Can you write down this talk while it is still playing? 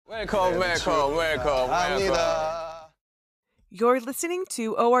You're listening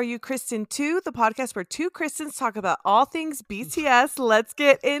to Oh, Are You Kristen 2, the podcast where two Kristens talk about all things BTS. Let's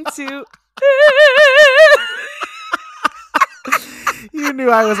get into it. You knew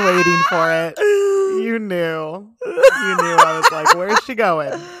I was waiting for it. You knew. I was like, where's she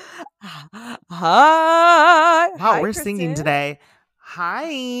going? Hi. Wow, Hi, we're Kristen. singing today.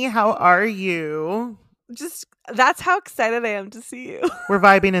 Hi, how are you? That's how excited I am to see you. We're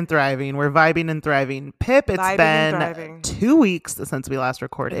vibing and thriving. Pip, it's Vibing and been thriving. 2 weeks since we last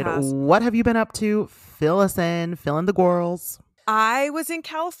recorded. It has. What have you been up to? Fill us in. Fill in the girls. I was in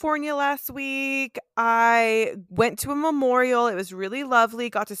California last week. I went to a memorial. It was really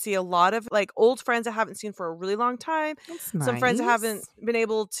lovely. Got to see a lot of old friends I haven't seen for a really long time. That's Some friends I nice. haven't been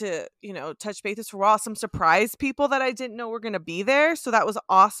able to, touch bases for a while. Some surprise people that I didn't know were going to be there. So that was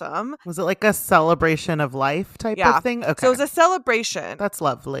awesome. Was it like a celebration of life type Yeah. of thing? Okay. So it was a celebration. That's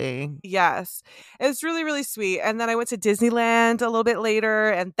lovely. Yes. It was really, really sweet. And then I went to Disneyland a little bit later,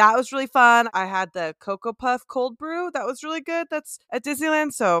 and that was really fun. I had the Cocoa Puff cold brew. That was really good. That's at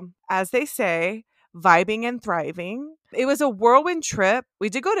Disneyland. So, as they say, vibing and thriving. It was a whirlwind trip. We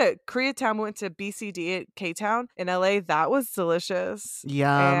did go to Koreatown. We went to BCD at K-Town in LA. That was delicious. Yum.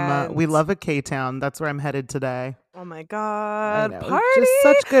 And- We love a K-Town. That's where I'm headed today. Oh my God. I know. Party. Just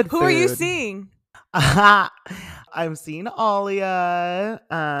such good Who are you food. seeing? I'm seeing Alia.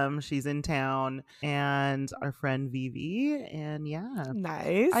 She's in town, and our friend Vivi. And yeah,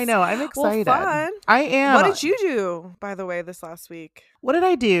 Nice. I know. I'm excited. Well, fun. I am. What did you do, by the way, this last week? What did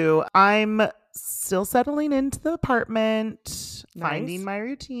I do? I'm still settling into the apartment, finding my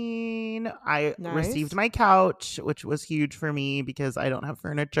routine. I received my couch, which was huge for me because I don't have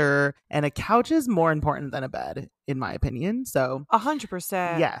furniture, and a couch is more important than a bed, in my opinion. So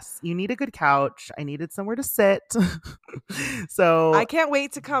 100%. yes, you need a good couch. I needed somewhere to sit. So I can't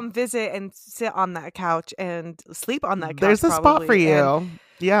wait to come visit and sit on that couch and sleep on that couch. there's a spot probably, for you. and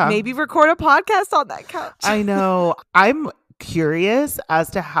Yeah. maybe record a podcast on that couch. I know. I'm curious as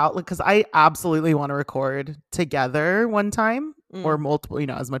to how, because I absolutely want to record together one time or multiple,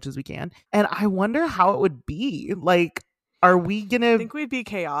 as much as we can. And I wonder how it would be. Like, are we going I to... think we'd be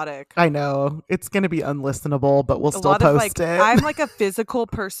chaotic. I know. It's going to be unlistenable, but we'll still post it. I'm like a physical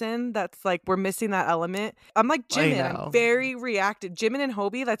person that's like, we're missing that element. I'm like Jimin. know. I'm very reactive. Jimin and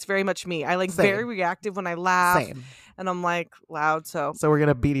Hobie, that's very much me. I Same. very reactive when I laugh. Same. And I'm like loud. So So we're going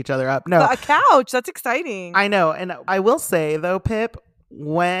to beat each other up. No. But a couch, that's exciting. I know. And I will say, though, Pip,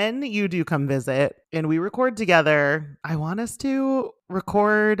 when you do come visit and we record together, I want us to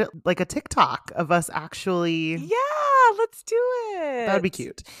record like a TikTok of us actually. Yeah, let's do it. That would be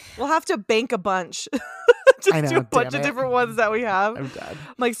cute. We'll have to bank a bunch. Just I know, do a bunch damn of it. different ones that we have. I'm done.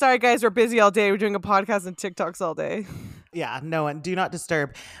 I'm like, sorry guys, we're busy all day. We're doing a podcast and TikToks all day. Yeah, no one, do not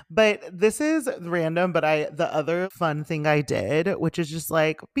disturb. But this is random, but the other fun thing I did, which is just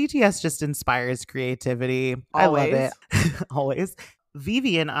like BTS just inspires creativity. Always. I love it. Always.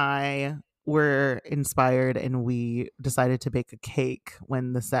 Vivi and I were inspired and we decided to bake a cake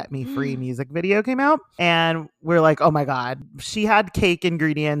when the Set Me Free music video came out. And we're like, oh my God, she had cake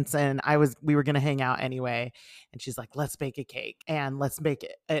ingredients and we were going to hang out anyway. And she's like, let's bake a cake and let's make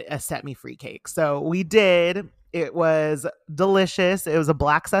it a Set Me Free cake. So we did. It was delicious. It was a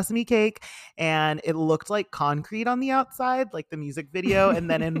black sesame cake and it looked like concrete on the outside, like the music video. And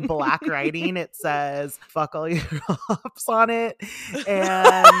then in black writing, it says, fuck all your opps on it.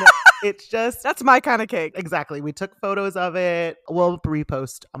 And it's just... That's my kind of cake. Exactly. We took photos of it. We'll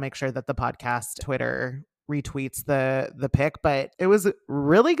repost. I'll make sure that the podcast Twitter retweets the pic, but it was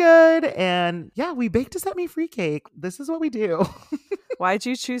really good. And yeah, we baked a Set Me Free cake. This is what we do. Why'd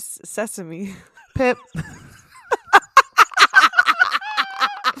you choose sesame? Pip.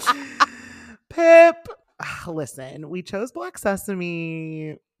 Pip, listen, we chose black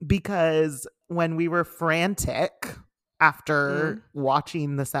sesame because when we were frantic after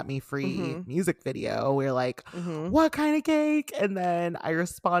watching the Set Me Free music video, we were like, what kind of cake? And then I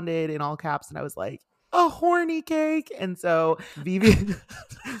responded in all caps and I was like, a horny cake. And so Vivi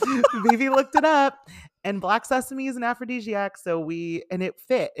looked it up. And black sesame is an aphrodisiac, and it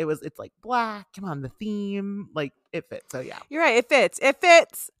fit. It's like black. Come on, the theme, like it fits. So yeah, You're right. It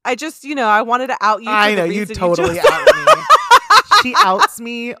fits. I just, I wanted to out you. For I know the you reason totally chose- out me. She outs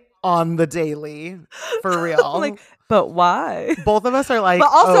me on the daily, for real. Like, but why? Both of us are like, But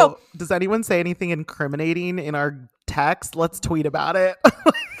also- does anyone say anything incriminating in our text? Let's tweet about it.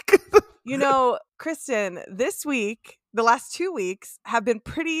 Kristen, this week, the last 2 weeks have been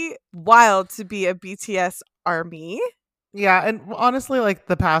pretty wild to be a BTS army. Yeah, and honestly, like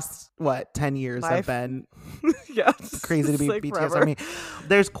the past 10 years have Life. been Yeah, crazy to be like BTS forever. Army.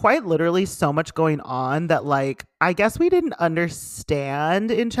 There's quite literally so much going on that like I guess we didn't understand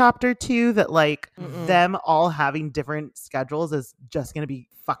in chapter 2 that like Mm-mm. them all having different schedules is just going to be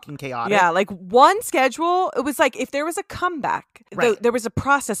fucking chaotic. Yeah, like one schedule, it was like if there was a comeback, Right. there was a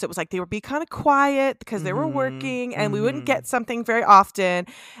process. It was like they would be kind of quiet because they were Mhm, working and we wouldn't mhm. get something very often.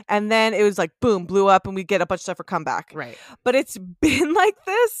 And then it was like, boom, blew up and we get a bunch of stuff for comeback. Right. But it's been like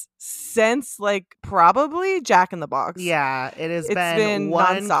this since like probably Jack in the Box. Yeah, it has It's been been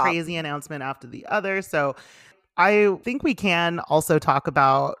one nonstop. crazy announcement after the other. So I think we can also talk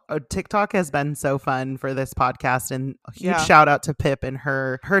about TikTok has been so fun for this podcast, and a huge shout out to Pip, and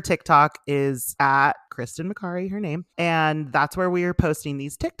her TikTok is at Kristen McCary, her name, and that's where we are posting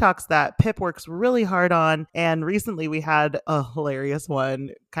these TikToks that Pip works really hard on. And recently we had a hilarious one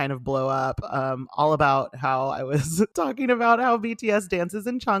kind of blow up, all about how I was talking about how BTS dances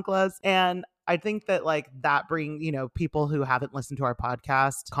in chanclas, and I think that like that bring, people who haven't listened to our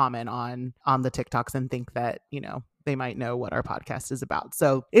podcast comment on the TikToks and think that, they might know what our podcast is about.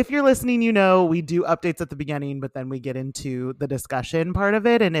 So if you're listening, we do updates at the beginning, but then we get into the discussion part of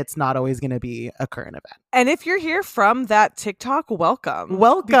it, and it's not always going to be a current event. And if you're here from that TikTok, welcome.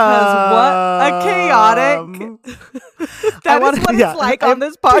 Welcome. Because what a chaotic. That is what it's like on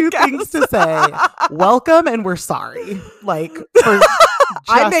this podcast. 2 things to say. Welcome, and we're sorry. Like, for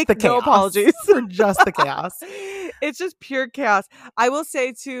I make the chaos. No apologies. For just the chaos. It's just pure chaos. I will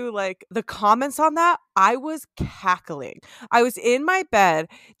say too, like the comments on that, I was cackling. I was in my bed,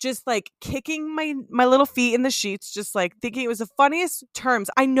 just like kicking my little feet in the sheets, just like thinking it was the funniest terms.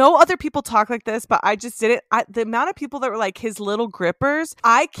 I know other people talk like this, but I just didn't. The amount of people that were like his little grippers,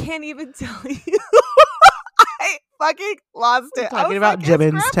 I can't even tell you. I fucking lost it. We're talking about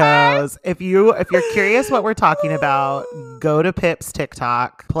Jimin's toes. If you're curious what we're talking about, go to Pip's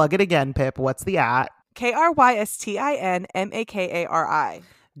TikTok. Plug it again, Pip. What's the at? KRYSTIN MAKARI.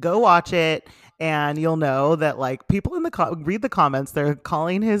 Go watch it, and you'll know that like people in the read the comments, they're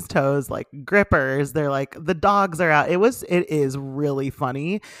calling his toes like grippers. They're like, the dogs are out. It is really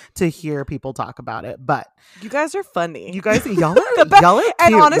funny to hear people talk about it. But you guys are funny. You guys, y'all are cute.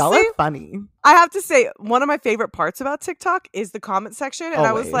 And honestly, y'all are funny. I have to say, one of my favorite parts about TikTok is the comment section. And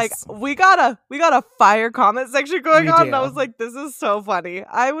I was like, we got a fire comment section going on. And I was like, this is so funny.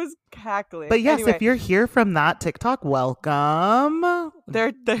 I was cackling. But yes, if you're here from that TikTok, welcome.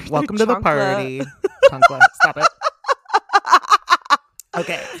 Welcome to the party. Chancla, stop it.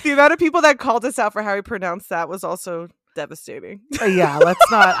 Okay. The amount of people that called us out for how we pronounced that was also devastating. Yeah,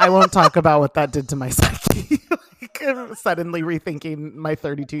 I won't talk about what that did to my psyche. I'm suddenly rethinking my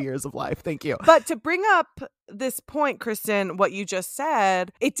 32 years of life. Thank you. But to bring up this point, Kristen, what you just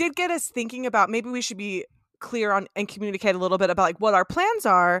said, it did get us thinking about maybe we should be clear on and communicate a little bit about like what our plans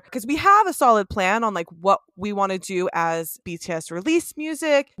are, because we have a solid plan on like what we want to do as BTS release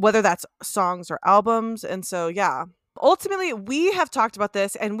music, whether that's songs or albums. And so yeah, ultimately we have talked about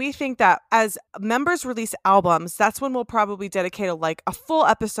this, and we think that as members release albums, that's when we'll probably dedicate a full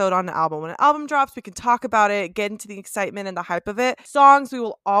episode on an album. When an album drops, we can talk about it, get into the excitement and the hype of it. Songs we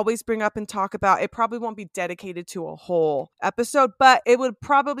will always bring up and talk about. It probably won't be dedicated to a whole episode, but it would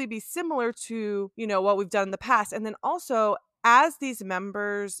probably be similar to what we've done in the past. And then also, as these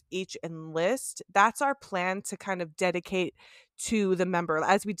members each enlist, that's our plan to kind of dedicate to the member,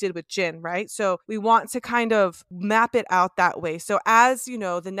 as we did with Jin, right? So we want to kind of map it out that way. So as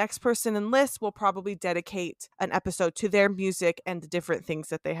the next person enlists, we'll probably dedicate an episode to their music and the different things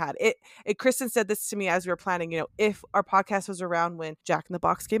that they had. Kristen said this to me as we were planning, if our podcast was around when Jack in the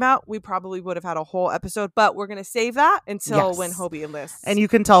Box came out, we probably would have had a whole episode, but we're going to save that until when Hobie enlists. And you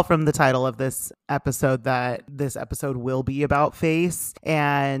can tell from the title of this episode that this episode will be about Face,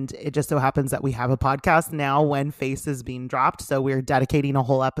 and it just so happens that we have a podcast now when Face is being dropped. So we're dedicating a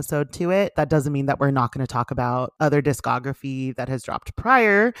whole episode to it. That doesn't mean that we're not going to talk about other discography that has dropped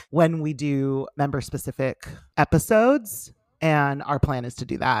prior when we do member specific episodes. And our plan is to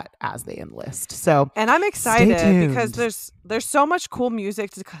do that as they enlist. So, and I'm excited because there's so much cool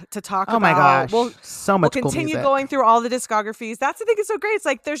music to talk about. Oh my gosh, so much. We'll continue cool going through all the discographies. That's the thing is so great. It's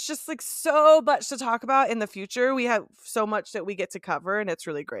like there's just like so much to talk about in the future. We have so much that we get to cover, and it's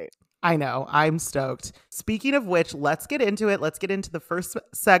really great. I know. I'm stoked. Speaking of which, let's get into it. Let's get into the first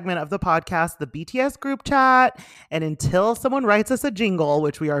segment of the podcast, the BTS group chat. And until someone writes us a jingle,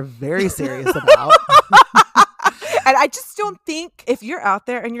 which we are very serious about. And I just don't think, if you're out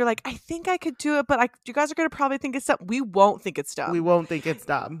there and you're like, I think I could do it, but you guys are going to probably think it's dumb. We won't think it's dumb. We won't think it's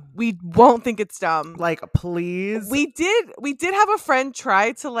dumb. We won't think it's dumb. Like, please. We did have a friend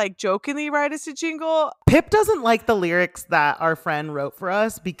try to like jokingly write us a jingle. Pip doesn't like the lyrics that our friend wrote for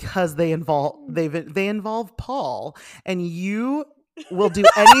us because they involve Paul, and you will do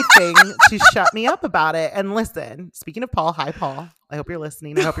anything to shut me up about it. And listen, speaking of Paul, hi Paul. I hope you're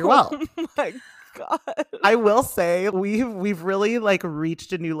listening. I hope you're well. Oh my God. I will say we've really like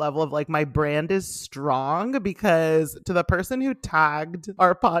reached a new level of like, my brand is strong, because to the person who tagged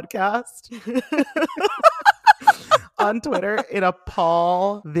our podcast on Twitter in a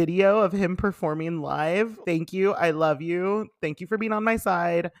Paul video of him performing live, thank you. I love you. Thank you for being on my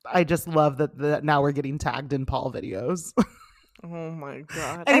side. I just love that now we're getting tagged in Paul videos. Oh my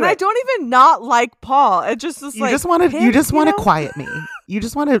God. Anyway, and I don't even not like Paul. It just is you like, just want to quiet me. You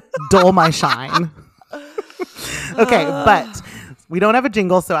just want to dull my shine. Okay, but we don't have a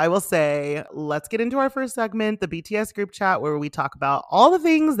jingle, so I will say, let's get into our first segment, the BTS group chat, where we talk about all the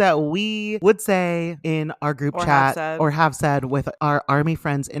things that we would say in our group chat or have said with our army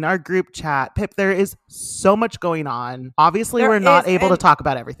friends in our group chat. Pip, there is so much going on. Obviously, we're not able to talk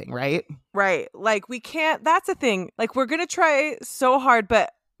about everything, right? Right. Like, we can't. That's the thing. Like, we're going to try so hard,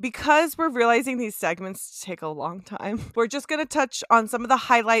 but because we're realizing these segments take a long time, we're just going to touch on some of the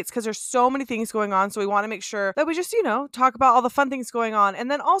highlights because there's so many things going on. So we want to make sure that we just, talk about all the fun things going on. And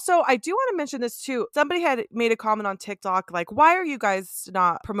then also, I do want to mention this too. Somebody had made a comment on TikTok, like, why are you guys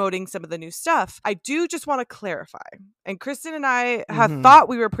not promoting some of the new stuff? I do just want to clarify. And Kristen and I have thought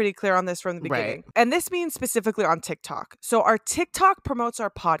we were pretty clear on this from the beginning. Right. And this means specifically on TikTok. So our TikTok promotes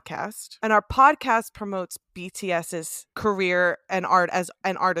our podcast, and our podcast promotes BTS's career and art as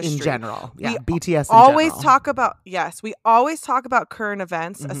an artistry. In general. Yeah, BTS always talk about, we always talk about current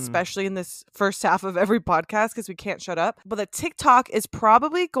events, especially in this first half of every podcast, because we can't shut up. But the TikTok is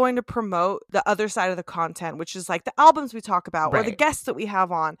probably going to promote the other side of the content, which is like the albums we talk about or the guests that we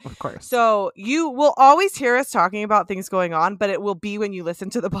have on. Of course. So you will always hear us talking about things going on, but it will be when you listen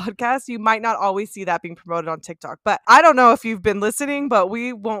to the podcast. You might not always see that being promoted on TikTok. But I don't know if you've been listening, but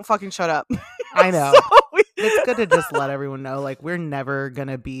we won't fucking shut up. I know. It's good to just let everyone know, like, we're never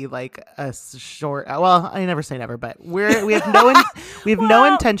gonna be like a short. Well, I never say never, but we have no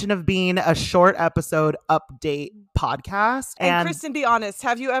intention of being a short episode update podcast. And Kristen, be honest,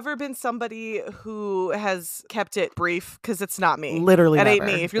 have you ever been somebody who has kept it brief? Because it's not me. Literally, that never.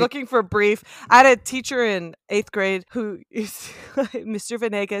 Ain't me. If you're looking for brief, I had a teacher in 8th grade who is Mr.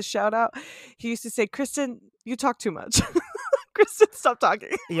 Venegas. Shout out. He used to say, "Kristen, you talk too much." Kristen, stop talking.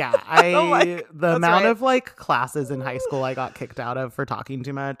 Yeah, the amount of like classes in high school I got kicked out of for talking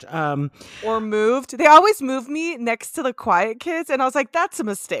too much. Or moved. They always moved me next to the quiet kids, and I was like, that's a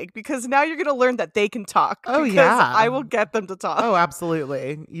mistake, because now you're gonna learn that they can talk. Oh yeah, I will get them to talk. Oh,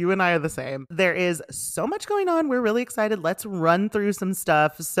 absolutely. You and I are the same. There is so much going on. We're really excited. Let's run through some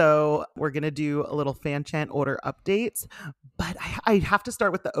stuff. So we're gonna do a little fan chant order updates. But I have to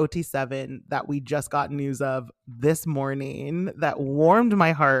start with the OT7 that we just got news of this morning that warmed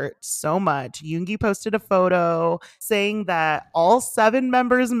my heart so much. Yoongi posted a photo saying that all 7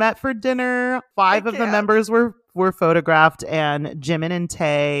 members met for dinner. 5 of the members were photographed, and Jimin and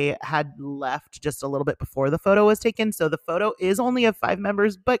Tae had left just a little bit before the photo was taken. So the photo is only of 5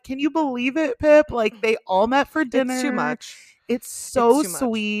 members, but can you believe it, Pip? Like, they all met for dinner. It's too much. It's so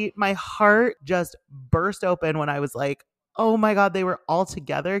sweet. My heart just burst open when I was like, oh my God, they were all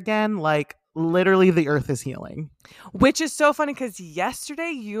together again. Like, literally the earth is healing. Which is so funny because yesterday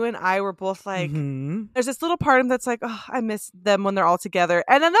you and I were both like, there's this little part of him that's like, oh, I miss them when they're all together.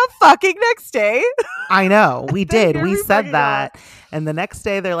 And then the fucking next day. I know. We did. We said that. And the next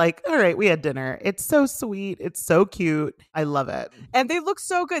day they're like, all right, we had dinner. It's so sweet. It's so cute. I love it. And they look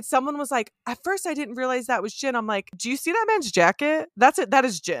so good. Someone was like, at first I didn't realize that was Jin. I'm like, do you see that man's jacket? That's it. That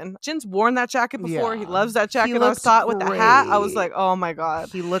is Jin. Jin's worn that jacket before. Yeah. He loves that jacket. I was taught with the hat. I was like, oh my God.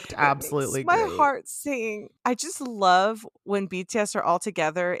 He looked absolutely great. My heart sing. I just love when BTS are all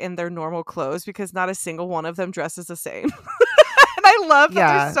together in their normal clothes because not a single one of them dresses the same. And I love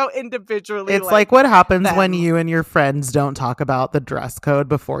that they're so individually. It's like what happens when you and your friends don't talk about the dress code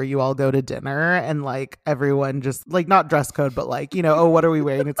before you all go to dinner, and like everyone just like, not dress code, but like, oh, what are we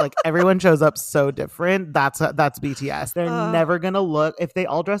wearing? It's like everyone shows up so different. That's BTS. They're never gonna look, if they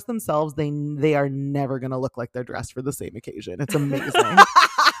all dress themselves, they are never gonna look like they're dressed for the same occasion. It's amazing.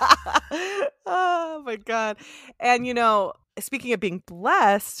 Oh my God. And speaking of being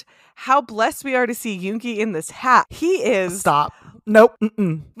blessed, how blessed we are to see Yoongi in this hat. He is. Stop. Nope.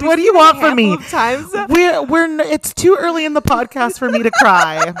 What do you want from me? Times. It's too early in the podcast for me to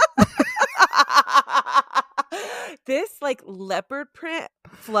cry. This like leopard print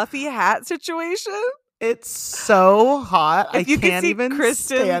fluffy hat situation. It's so hot. If I you could can't see even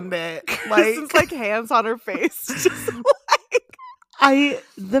stand it. Kristen's like hands on her face. Just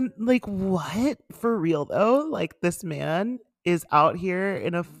What? For real though? Like this man is out here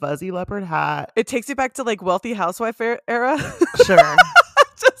in a fuzzy leopard hat. it takes you back to like wealthy housewife era. Sure.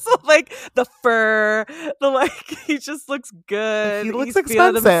 Just like the fur, the like he just looks good. He looks He's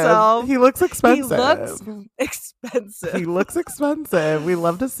feeling expensive. himself. He looks expensive. He looks expensive. He looks expensive. We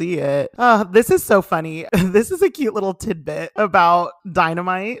love to see it. This is so funny. This is a cute little tidbit about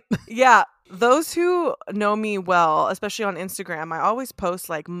Dynamite. Yeah. Those who know me well, especially on Instagram, I always post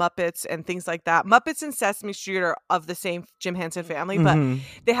like Muppets and things like that. Muppets and Sesame Street are of the same Jim Henson family, but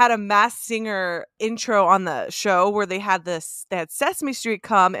they had a Masked Singer intro on the show where they had Sesame Street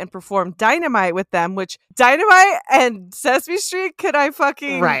come and perform Dynamite with them, which Dynamite and Sesame Street, could I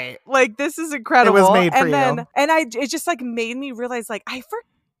fucking right? Like this is incredible. It was made for you. It just like made me realize like I forget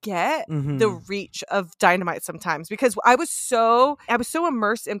the reach of Dynamite sometimes, because I was so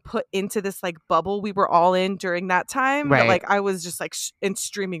immersed and put into this like bubble we were all in during that time, that like I was just like in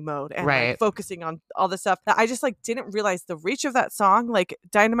streaming mode and like focusing on all the stuff that I just like didn't realize the reach of that song. Like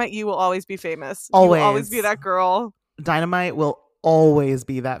Dynamite, you will always be famous. You will always be that girl. Dynamite will always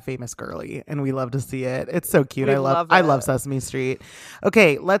be that famous girly, and we love to see it. It's so cute. I love Sesame Street.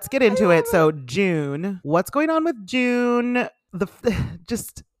 Okay, let's get into it. So June, what's going on with June?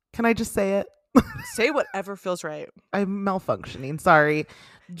 Can I just say it? Say whatever feels right. I'm malfunctioning. Sorry.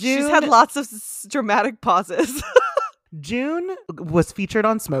 She's had lots of dramatic pauses. June was featured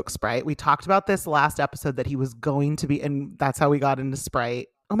on Smoke Sprite. We talked about this last episode that he was going to be, and that's how we got into Sprite.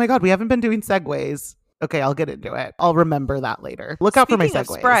 Oh my God, we haven't been doing segues. Okay, I'll get into it. I'll remember that later. Look out for my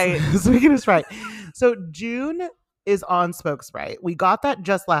segues. Speaking of Sprite. So June is on Smoke Sprite. We got that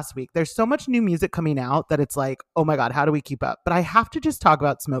just last week. There's so much new music coming out that it's like, oh my God, how do we keep up? But I have to just talk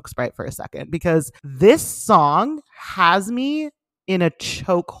about Smoke Sprite for a second, because this song has me in a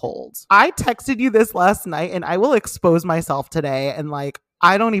chokehold. I texted you this last night, and I will expose myself today, and like,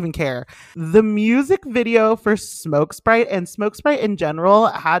 I don't even care. The music video for Smoke Sprite and Smoke Sprite in general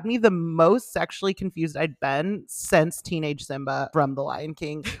had me the most sexually confused I'd been since Teenage Simba from The Lion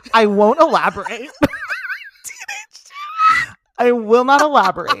King. I won't elaborate. I will not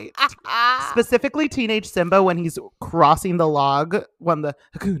elaborate. Specifically Teenage Simba when he's crossing the log, when the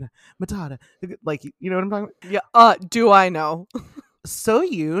Hakuna Matata, like, you know what I'm talking about? Yeah. Do I know? So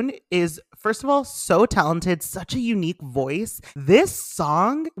Yoon is, first of all, so talented, such a unique voice. This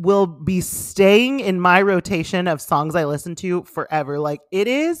song will be staying in my rotation of songs I listen to forever. Like, it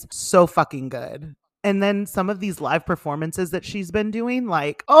is so fucking good. And then some of these live performances that she's been doing,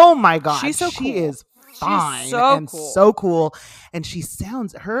 like, oh my God, she's so cool. She is fine. She's so and cool. So cool. And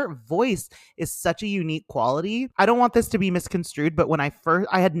her voice is such a unique quality. I don't want this to be misconstrued, but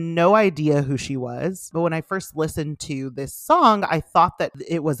I had no idea who she was. But when I first listened to this song, I thought that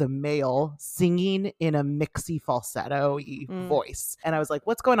it was a male singing in a mixy falsetto voice. And I was like,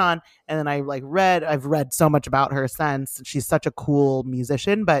 what's going on? And then I've read so much about her since. She's such a cool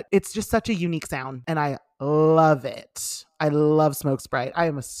musician, but it's just such a unique sound. And I love it. I love Smoke Sprite. I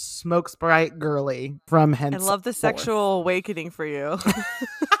am a Smoke Sprite girly from henceforth. I love the sexual awakening for you.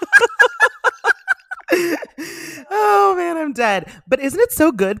 Oh man, I'm dead. But isn't it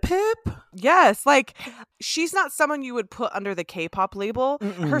so good, Pip? Yes, like she's not someone you would put under the K-pop label.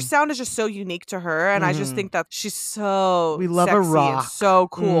 Her sound is just so unique to her, and I just think that she's so we love sexy a rock. and so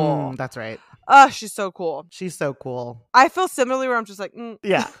cool. That's right. She's so cool. She's so cool. I feel similarly where I'm just like,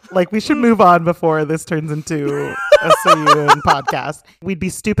 yeah, like we should move on before this turns into a Soyun podcast. We'd be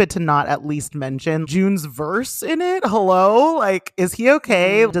stupid to not at least mention June's verse in it. Hello? Like, is he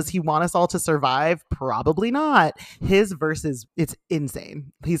okay? Does he want us all to survive? Probably not. His verse it's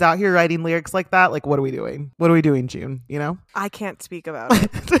insane. He's out here writing lyrics like that. Like, what are we doing? What are we doing, June? You know? I can't speak about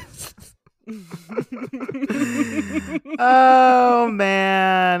it. Oh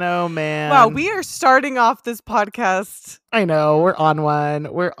man. Wow, we are starting off this podcast. I know, we're on one.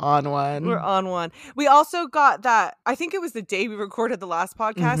 We also got that, I think it was the day we recorded the last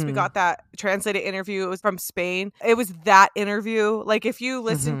podcast, we got that translated interview. It was from Spain. It was that interview. Like, if you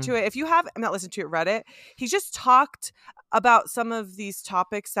listen to it, if you have not listened to it, read it, he just talked about some of these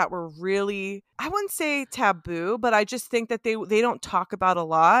topics that were really, I wouldn't say taboo, but I just think that they don't talk about a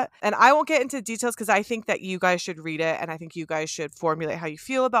lot. And I won't get into details because I think that you guys should read it, and I think you guys should formulate how you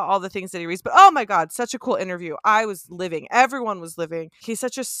feel about all the things that he reads. But oh my God, such a cool interview. I was living. Everyone was living. He's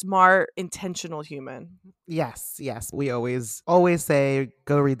such a smart, intentional human. Yes. We always say,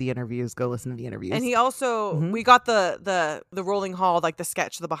 go read the interviews, go listen to the interviews. And he also, we got the rolling haul, like the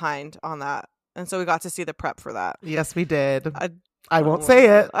sketch, the behind on that. And so we got to see the prep for that. Yes, we did. I I oh won't my say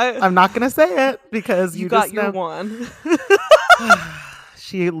God. it. I'm not going to say it because you you got just your know. one.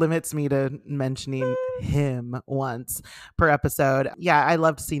 She limits me to mentioning him once per episode. Yeah, I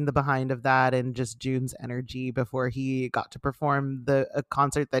loved seeing the behind of that and just June's energy before he got to perform a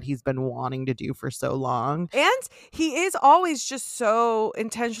concert that he's been wanting to do for so long. And he is always just so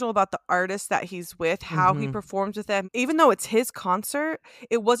intentional about the artist that he's with, how he performs with them. Even though it's his concert,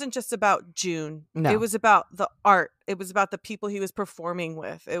 it wasn't just about June. No. It was about the art. It was about the people he was performing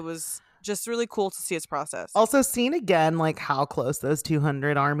with. It was just really cool to see his process. Also, seeing again like how close those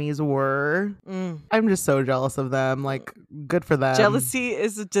 200 armies were. I'm just so jealous of them. Like, good for them. Jealousy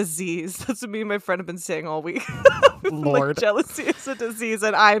is a disease. That's what me and my friend have been saying all week. Lord. Like, jealousy is a disease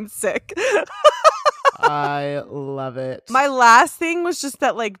and I'm sick. I love it. My last thing was just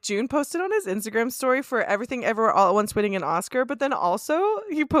that like June posted on his Instagram story for Everything Everywhere All at Once winning an Oscar, but then also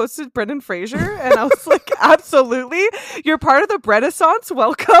he posted Brendan Fraser and I was like, absolutely, you're part of the Renaissance.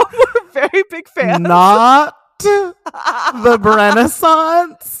 Welcome. We're very big fans. Not the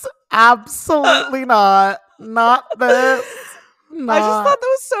Renaissance. Absolutely not. Not this. Not. I just thought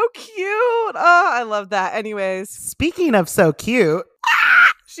that was so cute. Oh, I love that. Anyways, speaking of so cute.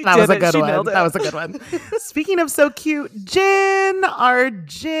 That was a good one. That was a good one. Speaking of so cute, our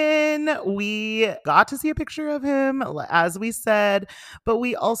Jin, we got to see a picture of him, as we said, but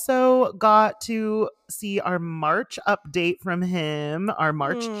we also got to see our March update from him, our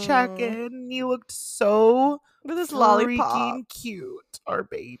March check-in. He looked so with his lollipop, cute, our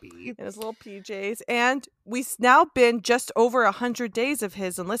baby, in his little PJs. And we've now been just over 100 days of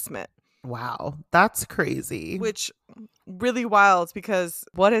his enlistment. Wow, that's crazy. Which really wild because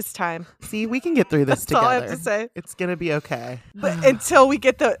what is time? See, we can get through this That's together. all I have to say. It's gonna be okay. But until we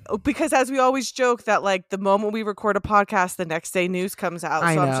get because as we always joke that like the moment we record a podcast, the next day news comes out.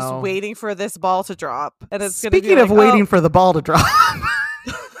 I know. I'm just waiting for this ball to drop. And it's speaking of waiting for the ball to drop.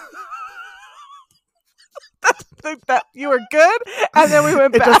 that you were good and then we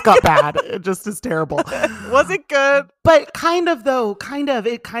went back. It just got bad. It just is terrible. Wasn't good. But kind of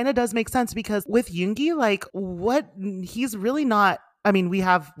it kind of does make sense because with Yoongi, like he's really not. I mean, we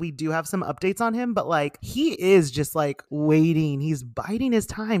do have some updates on him, but like he is just like waiting. He's biding his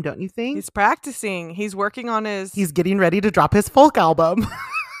time, don't you think? He's practicing. He's working on he's getting ready to drop his folk album.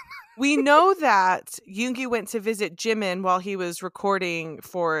 We know that Yoongi went to visit Jimin while he was recording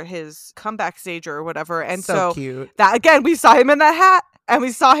for his comeback stage or whatever. And so cute. That again, we saw him in that hat and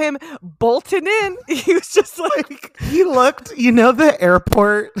we saw him bolting in. He was just like he looked, the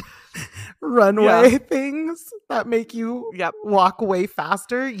airport runway things that make you walk way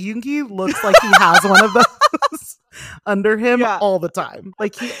faster. Yoongi looks like he has one of those under him all the time.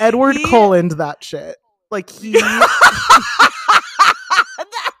 Like he Edward Cullen'd that shit. Like he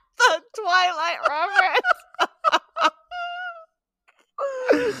Twilight reference.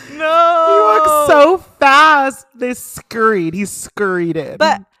 No. He walks so fast. He scurried in.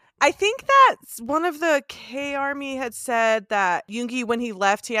 But I think that one of the K Army had said that Yoongi, when he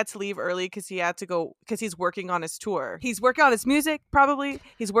left, he had to leave early because he had to go because he's working on his tour. He's working on his music, probably.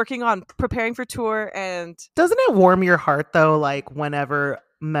 He's working on preparing for tour. And doesn't it warm your heart though, like whenever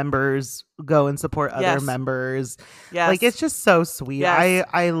members go and support other members? Like it's just so sweet.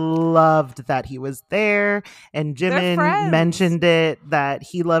 I loved that he was there, and Jimin mentioned it, that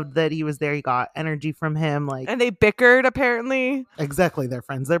he loved that he was there. He got energy from him, like, and they bickered apparently. Exactly, they're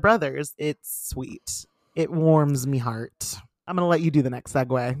friends, they're brothers. It's sweet. It warms me heart. I'm gonna let you do the next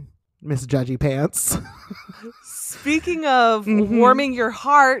segue, Miss Judgy Pants. Speaking of warming your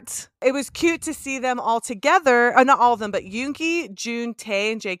heart, it was cute to see them all together. Not all of them, but Yoongi, June,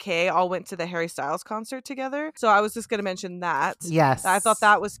 Tae, and JK all went to the Harry Styles concert together. So I was just going to mention that. Yes. I thought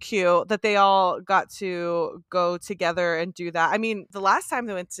that was cute that they all got to go together and do that. I mean, the last time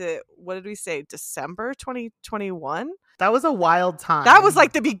they went to, what did we say, December 2021? That was a wild time. That was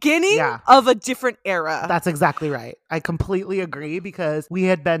like the beginning of a different era. That's exactly right. I completely agree because we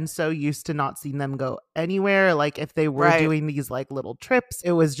had been so used to not seeing them go anywhere. Like if they were doing these like little trips,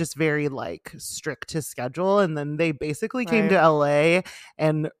 it was just very like strict to schedule. And then they basically came to LA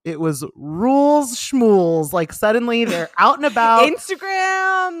and it was rules schmools. Like suddenly they're out and about.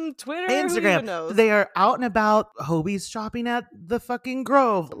 Instagram, Twitter, who even knows? They are out and about. Hobie's shopping at the fucking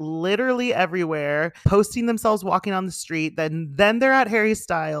Grove, literally everywhere, posting themselves walking on the street. Then they're at Harry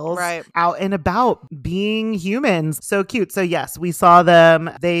Styles, out and about being humans. So cute. So yes, we saw them.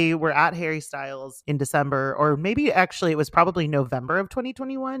 They were at Harry Styles in December, or maybe actually it was probably November of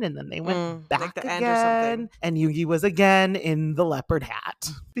 2021, and then they went back like the again. end or something. And Yoongi was again in the leopard hat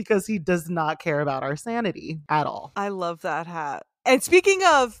because he does not care about our sanity at all. I love that hat. And speaking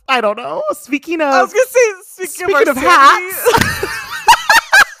of, I don't know. Speaking I was of, gonna say, speaking of hats,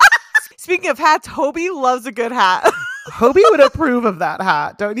 speaking of hats, Hobie loves a good hat. Hobie would approve of that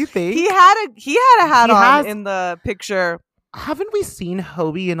hat, don't you think? He had a hat He on has- in the picture. Haven't we seen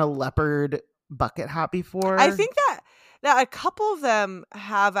Hobie in a leopard bucket hat before? I think that a couple of them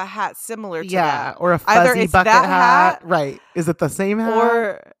have a hat similar to that. Or a Either fuzzy it's bucket that hat. Right. Is it the same hat?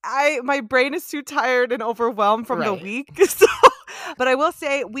 Or my brain is too tired and overwhelmed from the week. So, but I will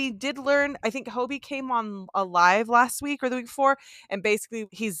say we did learn, I think Hobie came on a live last week or the week before, and basically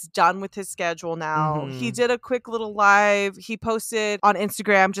he's done with his schedule now. He did a quick little live. He posted on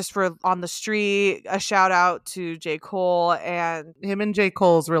Instagram just for on the street, a shout out to J. Cole, and him and J.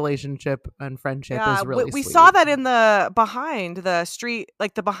 Cole's relationship and friendship is really we sweet. saw that in the behind the street,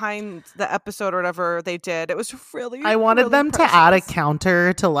 like the behind the episode or whatever they did. It was really, I wanted really them precious. to add a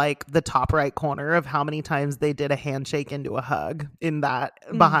counter to like the top right corner of how many times they did a handshake into a hug in that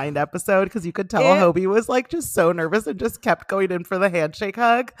behind episode, because you could tell Hobie was like just so nervous and just kept going in for the handshake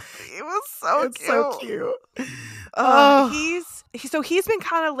hug. It was so cute. He's been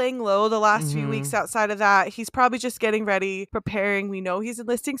kind of laying low the last few weeks. Outside of that, he's probably just getting ready, preparing. We know he's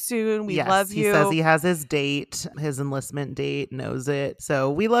enlisting soon. We love you. He says he has his date, his enlistment date, knows it.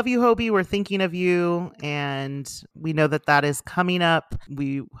 So we love you, Hobie. We're thinking of you, and we know that is coming up.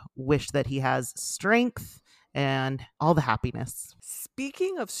 We wish that he has strength and all the happiness.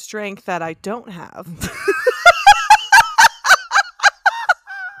 Speaking of strength that I don't have.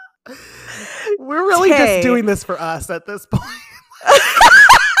 We're really just doing this for us at this point.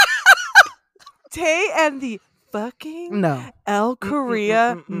 Tay and the fucking El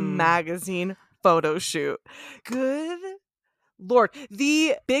Korea magazine photo shoot. Good Lord.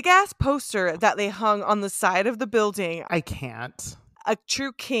 The big ass poster that they hung on the side of the building. I can't. A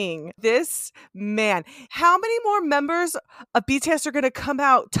true king. This man. How many more members of BTS are going to come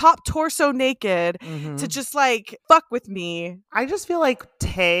out top torso naked to just like fuck with me? I just feel like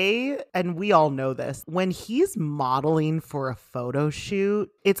Tay, and we all know this, when he's modeling for a photo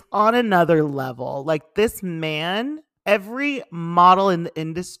shoot, it's on another level. Like this man, every model in the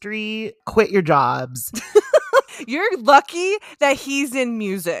industry, quit your jobs. You're lucky that he's in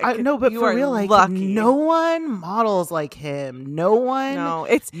music. No, but you for real, like lucky. No one models like him. No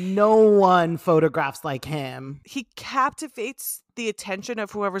one photographs like him. He captivates the attention of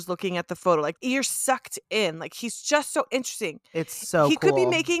whoever's looking at the photo. Like you're sucked in. Like he's just so interesting. It's so he could be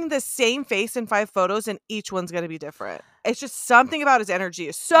making the same face in 5 photos and each one's going to be different. It's just something about his energy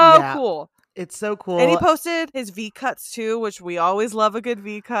is so cool. It's so cool. And he posted his V-cuts too, which we always love a good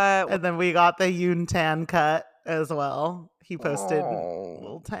V-cut. And then we got the Yoon Tan cut as well. He posted a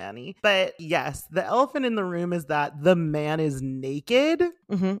little tanny. But yes, the elephant in the room is that the man is naked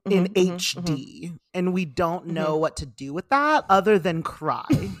in HD. And we don't know what to do with that other than cry.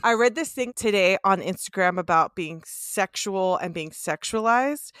 I read this thing today on Instagram about being sexual and being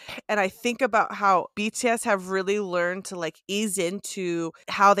sexualized. And I think about how BTS have really learned to like ease into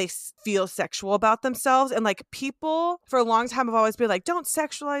how they feel sexual about themselves. And like people for a long time have always been like, don't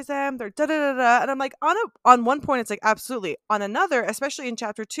sexualize them. They're da-da-da-da. And I'm like, on one point, it's like, absolutely. On another, especially in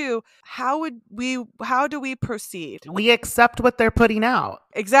chapter 2, how do we proceed? We accept what they're putting out.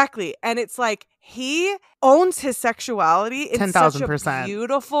 Exactly. And it's like he owns his sexuality in 10,000%. such a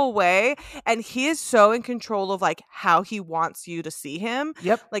beautiful way. And he is so in control of like how he wants you to see him.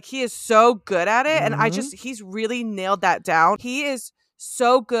 Yep. Like he is so good at it. And he's really nailed that down. He is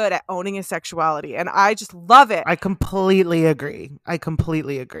so good at owning his sexuality, and I just love it. I completely agree.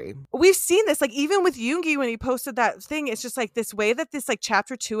 We've seen this, like even with Yoongi when he posted that thing, it's just like this way that this like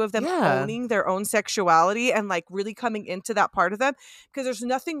chapter 2 of them owning their own sexuality and like really coming into that part of them, because there's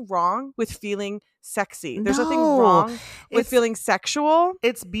nothing wrong with feeling sexy. There's nothing wrong with feeling sexual.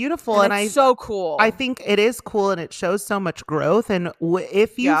 It's beautiful, and it's so cool. I think it is cool, and it shows so much growth. And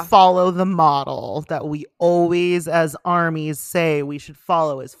if you follow the model that we always as armies say we should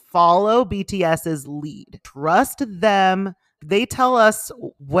follow, is follow BTS's lead. Trust them. They tell us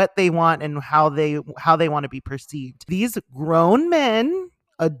what they want and how they want to be perceived. These grown men,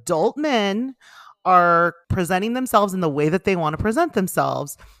 adult men, are presenting themselves in the way that they want to present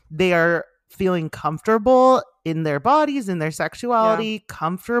themselves. They are feeling comfortable in their bodies, in their sexuality,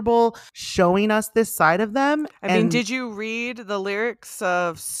 comfortable showing us this side of them. I mean, did you read the lyrics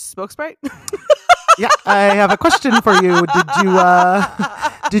of Smoke Sprite? Yeah, I have a question for you.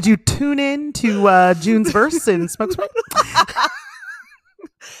 Did you tune in to June's verse in Smoke Sprite?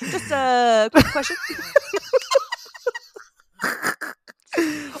 Just a quick question.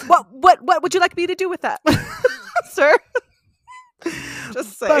 What would you like me to do with that, sir?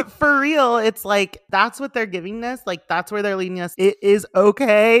 Just saying. But for real, it's like, that's what they're giving us. Like, that's where they're leading us. It is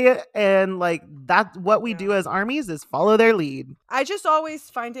okay. And like, that's what we do as armies, is follow their lead. I just always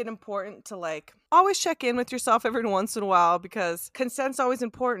find it important to like always check in with yourself every once in a while, because consent's always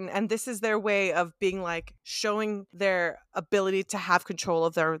important. And this is their way of being like showing their ability to have control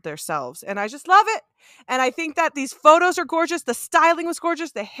of their selves. And I just love it. And I think that these photos are gorgeous. The styling was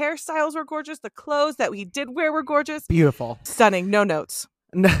gorgeous. The hairstyles were gorgeous. The clothes that he did wear were gorgeous. Beautiful. Stunning. No notes.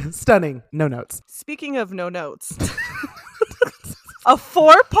 Stunning. No notes. Speaking of no notes. A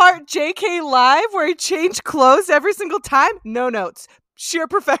 4-part JK live where he changed clothes every single time. No notes. Sheer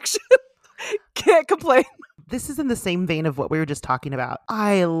perfection. Can't complain. This is in the same vein of what we were just talking about.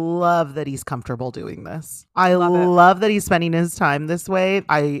 I love that he's comfortable doing this. I love that he's spending his time this way.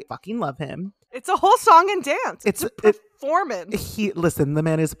 I fucking love him. It's a whole song and dance. It's a performance. Listen, the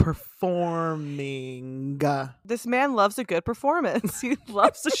man is performing. This man loves a good performance. He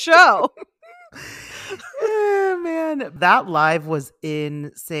loves the show. Man, that live was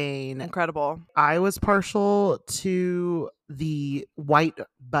insane. Incredible. I was partial to the white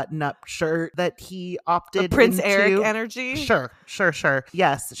button-up shirt that he opted the Prince into. Eric energy. Sure.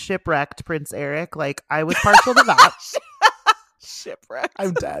 Yes, shipwrecked Prince Eric. Like, I was partial to that. Shipwrecked.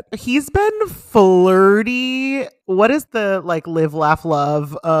 I'm dead. He's been flirty. What is the like live, laugh,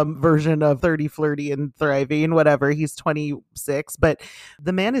 love version of 30, flirty, and thriving? Whatever. He's 26, but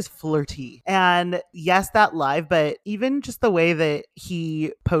the man is flirty. And yes, that live, but even just the way that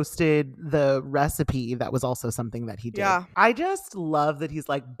he posted the recipe, that was also something that he did. Yeah. I just love that he's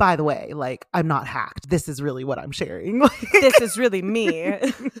like, by the way, like, I'm not hacked. This is really what I'm sharing. This is really me.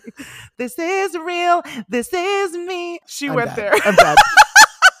 This is real. This is me. I'm went dead. There. I'm dead.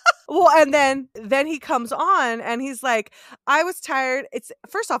 Well, and then he comes on and he's like, I was tired.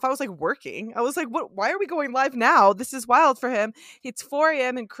 First off, I was like working. I was like, what? Why are we going live now? This is wild for him. It's 4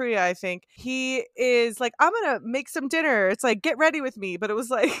 a.m. in Korea, I think. He is like, I'm going to make some dinner. It's like, get ready with me. But it was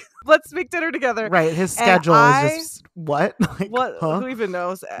like, let's make dinner together. Right. His schedule is just, what? Like, what? huh? Who even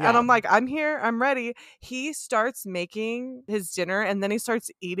knows? Yeah. And I'm like, I'm here. I'm ready. He starts making his dinner and then he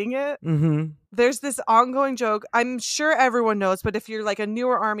starts eating it. Mm-hmm. There's this ongoing joke. I'm sure everyone knows, but if you're like a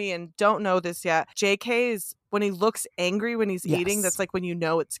newer army and don't know this yet, JK is when he looks angry when he's eating, that's like when you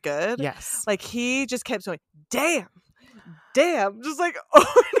know it's good. Yes. Like he just kept going, damn, just like over and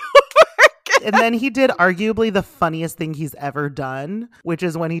over again. And then he did arguably the funniest thing he's ever done, which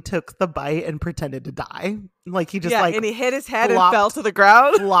is when he took the bite and pretended to die. Like he just and he hit his head and fell to the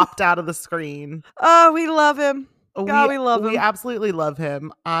ground. Flopped out of the screen. Oh, we love him. God, we love him. We absolutely love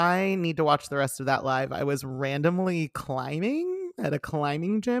him. I need to watch the rest of that live. I was randomly climbing at a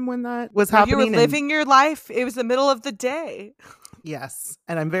climbing gym when that was happening. You were living your life. It was the middle of the day. Yes.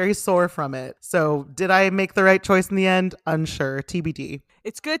 And I'm very sore from it. So did I make the right choice in the end? Unsure. TBD.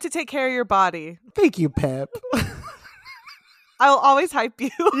 It's good to take care of your body. Thank you, Pip. I'll always hype you.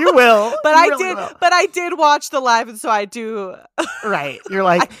 You will. But you I did watch the live, and so I do. Right. You're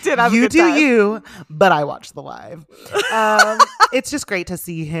like, you do time. You, but I watched the live. It's just great to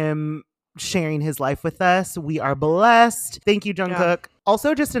see him sharing his life with us. We are blessed. Thank you, Jungkook. Yeah.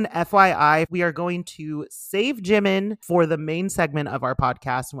 Also, just an FYI, we are going to save Jimin for the main segment of our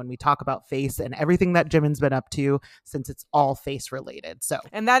podcast when we talk about Face and everything that Jimin's been up to, since it's all Face related.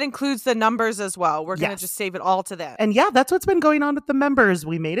 And that includes the numbers as well. We're going to just save it all to that. And yeah, that's what's been going on with the members.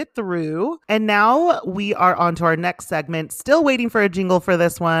 We made it through. And now we are on to our next segment. Still waiting for a jingle for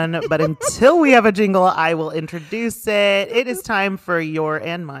this one. But until we have a jingle, I will introduce it. It is time for your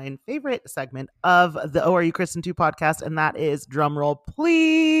and mine favorite segment of the Oh, Are You Kristen 2 podcast. And that is, drumroll,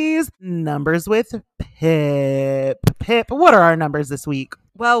 please, numbers with Pip. Pip, what are our numbers this week?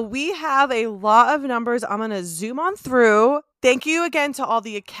 Well, we have a lot of numbers. I'm going to zoom on through. Thank you again to all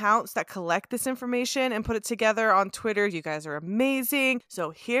the accounts that collect this information and put it together on Twitter. You guys are amazing.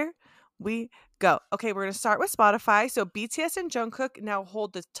 So here we go. Okay, we're going to start with Spotify. So BTS and Jungkook now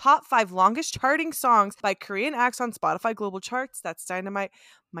hold the top 5 longest charting songs by Korean acts on Spotify global charts. That's Dynamite,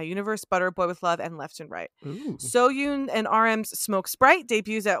 My Universe, Butter, Boy With Love, and Left and Right. Ooh. Soyoon and RM's Smoke Sprite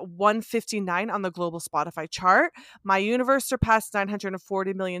debuts at 159 on the global Spotify chart. My Universe surpassed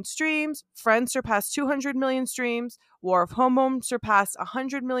 940 million streams. Friends surpassed 200 million streams. War of Home surpassed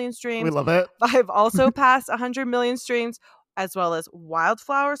 100 million streams. We love it. I've also passed 100 million streams, as well as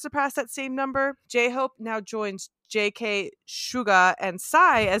Wildflower surpassed that same number. J-Hope now joins JK, Suga, and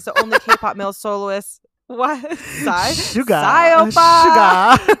Psy as the only K-pop male soloists. What? Psy? Suga. Psy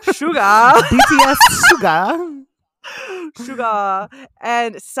Oppa. Suga. Suga. BTS Suga. Sugar.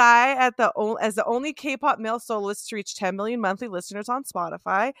 And Psy as the only K-pop male soloist to reach 10 million monthly listeners on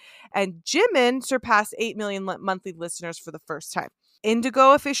Spotify. And Jimin surpassed 8 million monthly listeners for the first time.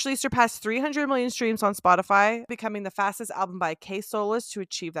 Indigo officially surpassed 300 million streams on Spotify, becoming the fastest album by a K soloist to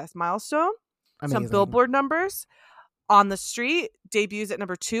achieve that milestone. Amazing. Some Billboard numbers. On the Street debuts at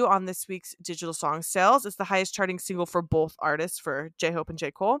number 2 on this week's digital song sales. It's the highest charting single for both artists, for J-Hope and J.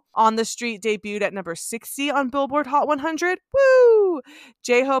 Cole. On the Street debuted at number 60 on Billboard Hot 100. Woo!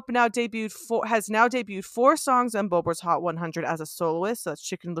 J-Hope has now debuted 4 songs on Billboard's Hot 100 as a soloist. So that's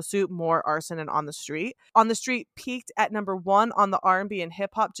Chicken Little Soup, More, Arson, and On the Street. On the Street peaked at number 1 on the R&B and hip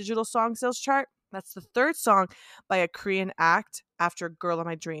hop digital song sales chart. That's the 3rd song by a Korean act after Girl of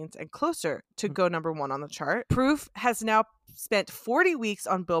My Dreams and Closer to go number 1 on the chart. Proof has now spent 40 weeks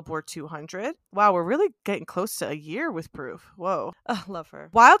on Billboard 200. Wow, we're really getting close to a year with Proof. Whoa. Love her.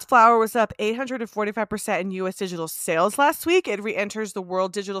 Wildflower was up 845% in US digital sales last week. It re-enters the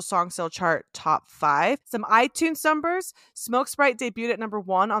world digital song sale chart top 5. Some iTunes numbers. Smoke Sprite debuted at number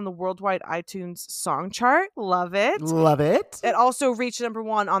 1 on the worldwide iTunes song chart. Love it. Love it. It also reached number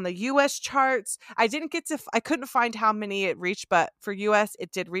 1 on the US charts. I couldn't find how many it reached, but for US,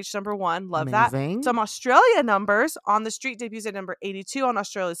 it did reach number 1. Love Amazing. that. Some Australia numbers. On the Street debuts at number 82 on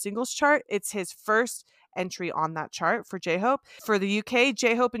Australia's singles chart. It's his first entry on that chart for J-Hope. For the UK,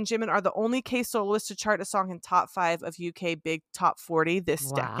 J-Hope and Jimin are the only K soloists to chart a song in top 5 of UK Big Top 40 this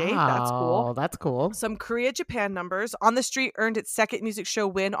decade. That's cool. That's cool. Some Korea Japan numbers. On the Street earned its second music show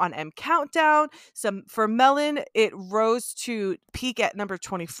win on M Countdown. For Melon, it rose to peak at number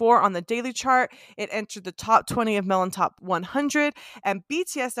 24 on the daily chart. It entered the top 20 of Melon Top 100. And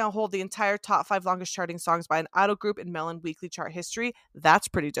BTS now hold the entire top 5 longest charting songs by an idol group in Melon weekly chart history. That's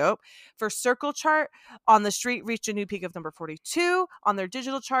pretty dope. For Circle chart, On the Street reached a new peak of number 42. On their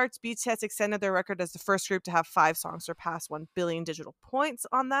digital charts, BTS extended their record as the first group to have 5 songs surpass 1 billion digital points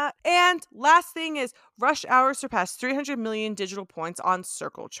on that. And last thing is Rush Hour surpassed 300 million digital points on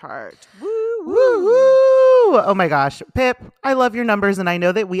Circle chart. Woo, woo, woo. Oh my gosh. Pip, I love your numbers, and I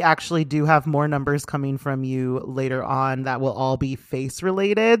know that we actually do have more numbers coming from you later on that will all be face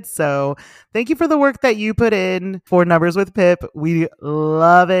related. So thank you for the work that you put in for Numbers with Pip. We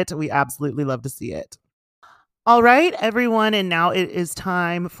love it. We absolutely love to see it. All right, everyone. And now it is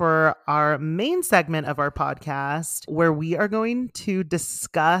time for our main segment of our podcast, where we are going to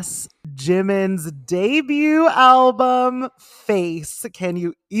discuss Jimin's debut album, Face. Can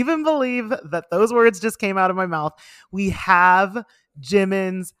you even believe that those words just came out of my mouth? We have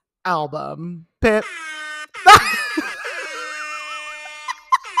Jimin's album. Pip.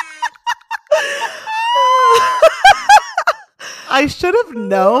 I should have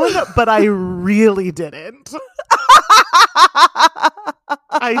known, but I really didn't.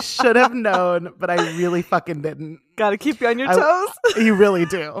 I should have known, but I really fucking didn't. Gotta keep you on your toes. You really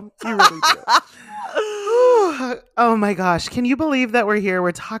do. You really do. Oh my gosh. Can you believe that we're here?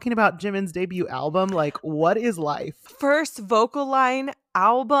 We're talking about Jimin's debut album. Like, what is life? First vocal line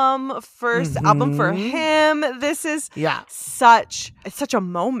album, first album for him. This is such a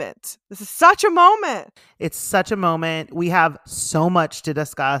moment. This is such a moment. It's such a moment. We have so much to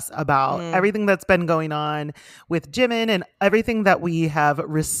discuss about everything that's been going on with Jimin and everything that we have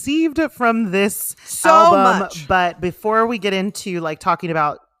received from this album. Much. But before we get into like talking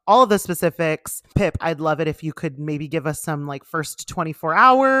about all of the specifics, Pip, I'd love it if you could maybe give us some like first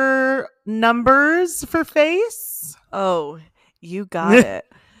 24-hour numbers for Face. Oh, you got it.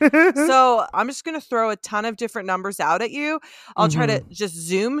 So I'm just going to throw a ton of different numbers out at you. I'll try to just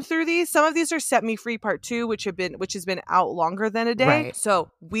zoom through these. Some of these are Set Me Free Part 2, which has been out longer than a day. Right. So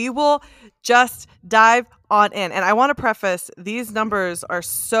we will just dive on in. And I want to preface, these numbers are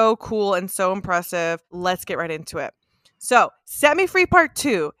so cool and so impressive. Let's get right into it. So, Set Me Free Part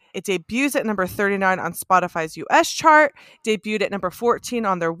 2, it debuts at number 39 on Spotify's US chart, debuted at number 14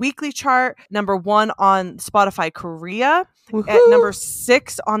 on their weekly chart, number 1 on Spotify Korea, at number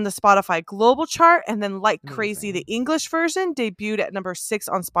 6 on the Spotify global chart, and then Like Crazy, the English version, debuted at number 6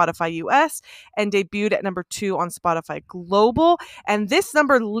 on Spotify US, and debuted at number 2 on Spotify global. And this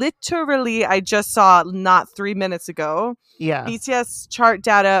number literally I just saw not 3 minutes ago. Yeah. BTS chart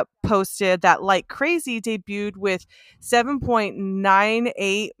data posted that Like Crazy debuted with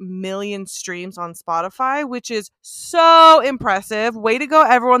 7.98 million streams on Spotify, which is so impressive. Way to go,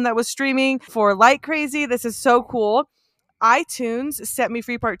 everyone that was streaming for Like Crazy. This is so cool. iTunes, Set Me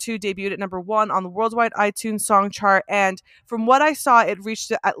Free Part 2 debuted at number 1 on the worldwide iTunes song chart, and from what I saw, it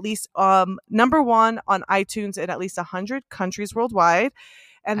reached at least number 1 on iTunes in at least 100 countries worldwide.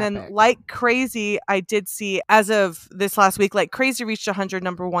 And then Epic. Like Crazy, I did see as of this last week, Like Crazy reached 100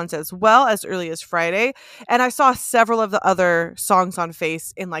 number ones as well as early as Friday. And I saw several of the other songs on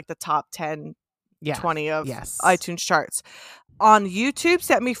Face in like the top 10, 20 of iTunes charts. On YouTube,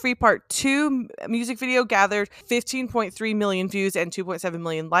 Set Me Free Part 2 music video gathered 15.3 million views and 2.7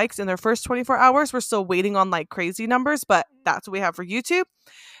 million likes in their first 24 hours. We're still waiting on Like Crazy numbers, but that's what we have for YouTube.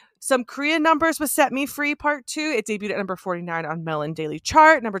 Some Korean numbers with Set Me Free Part 2. It debuted at number 49 on Melon Daily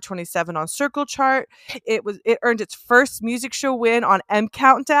Chart, number 27 on Circle Chart. It earned its first music show win on M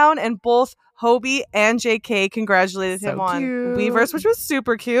Countdown, and both Hobie and JK congratulated him on Weverse, which was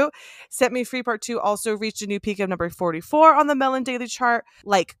super cute. Set Me Free Part 2 also reached a new peak of number 44 on the Melon Daily Chart.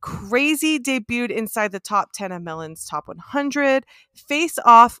 Like Crazy debuted inside the top 10 of Melon's top 100. Face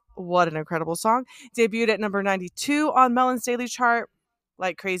Off, what an incredible song, debuted at number 92 on Melon's Daily Chart.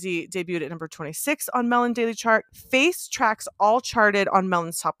 Like Crazy debuted at number 26 on Melon Daily Chart. Face tracks all charted on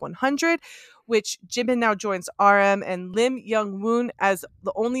Melon's Top 100, which Jimin now joins RM and Lim Young Woon as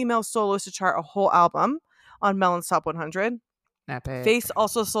the only male soloist to chart a whole album on Melon's Top 100. Epic. Face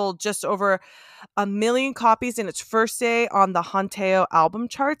also sold just over 1 million copies in its first day on the Hanteo album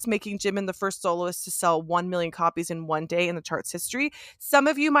charts, making Jimin the first soloist to sell 1 million copies in one day in the chart's history. Some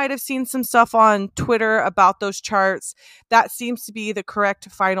of you might have seen some stuff on Twitter about those charts. That seems to be the correct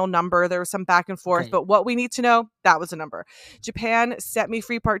final number. There was some back and forth, but what we need to know, that was a number. Japan, Set Me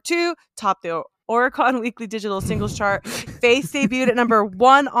Free Part 2 topped the Oricon Weekly Digital Singles Chart. Face debuted at number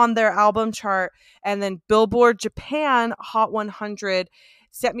 1 on their album chart. And then Billboard Japan Hot 100.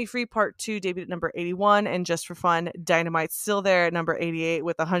 Set Me Free Part 2 debuted at number 81. And just for fun, Dynamite's still there at number 88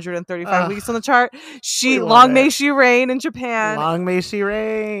 with 135 weeks on the chart. May she reign in Japan. Long may she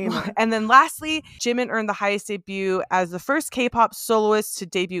reign. And then lastly, Jimin earned the highest debut as the first K-pop soloist to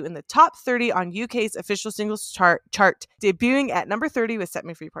debut in the top 30 on UK's official singles chart, debuting at number 30 with Set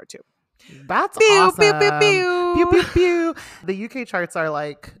Me Free Part 2. That's pew, awesome. Pew, pew, pew. Pew, pew, pew. The UK charts are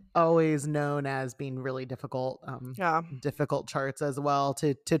like always known as being really difficult charts as well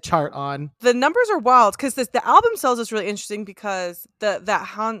to chart on. The numbers are wild because the album sales is really interesting because that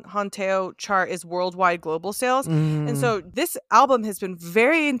Hanteo chart is worldwide global sales. And so this album has been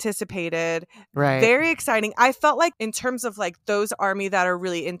very anticipated, very exciting. I felt like in terms of like those army that are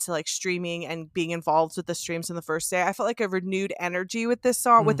really into like streaming and being involved with the streams in the first day, I felt like a renewed energy with this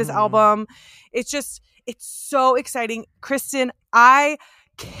song, with this album. It's so exciting. Kristen, I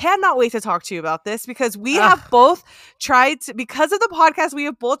cannot wait to talk to you about this because we have both tried to, because of the podcast, we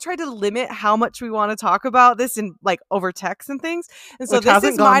have both tried to limit how much we want to talk about this in like over text and things. And so which this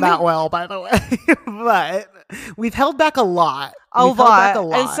hasn't gone that well, by the way, but we've held back a lot.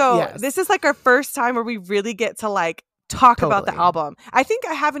 And so this is like our first time where we really get to like talk about the album. I think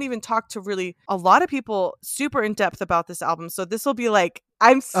I haven't even talked to really a lot of people super in depth about this album. So this will be like,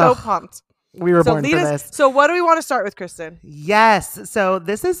 I'm so pumped. We were born for this. So what do we want to start with, Kristen? Yes. So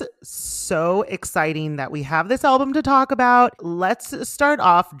this is so exciting that we have this album to talk about. Let's start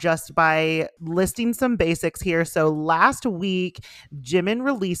off just by listing some basics here. So last week, Jimin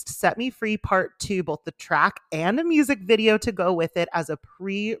released Set Me Free Part 2, both the track and a music video to go with it as a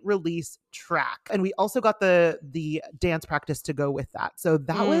pre-release track. And we also got the dance practice to go with that. So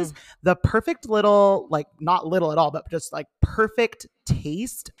that was the perfect little, like not little at all, but just like perfect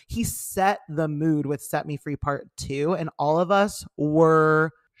taste. He set the mood with Set Me Free Part 2 and all of us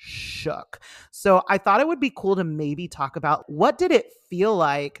were shook. So I thought it would be cool to maybe talk about what did it feel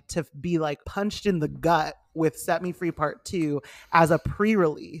like to be like punched in the gut with Set Me Free Part 2 as a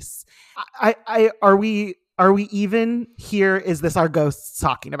pre-release. Are we even here? Is this our ghosts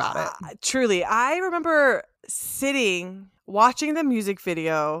talking about it? Truly. I remember sitting watching the music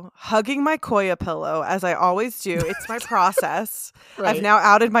video, hugging my Koya pillow, as I always do. It's my process. I've now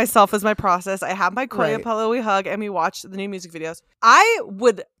outed myself as my process. I have my Koya pillow, we hug, and we watch the new music videos. I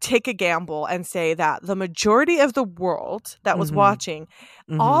would take a gamble and say that the majority of the world that was watching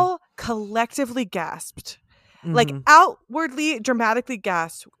all collectively gasped. Like outwardly dramatically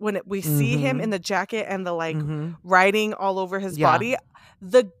gasped when we see him in the jacket and the like writing all over his body.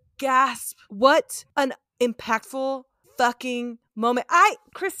 The gasp, what an impactful fucking moment.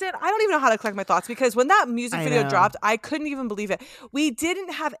 Kristen, I don't even know how to collect my thoughts because when that music video dropped, I couldn't even believe it. We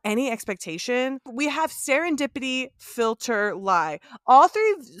didn't have any expectation. We have serendipity, filter, lie. All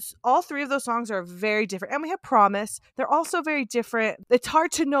three of those songs are very different. And we have Promise. They're also very different. It's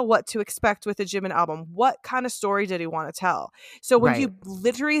hard to know what to expect with a Jimin album. What kind of story did he want to tell? So when you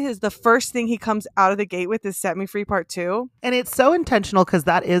literally the first thing he comes out of the gate with is Set Me Free Part 2. And it's so intentional because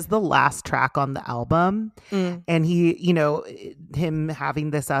that is the last track on the album. And he, him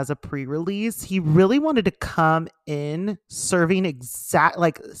having this as a pre-release, he really wanted to come in serving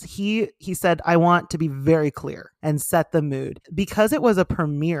he said, I want to be very clear and set the mood. Because it was a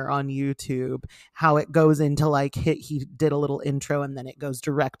premiere on YouTube, how it goes into like he did a little intro and then it goes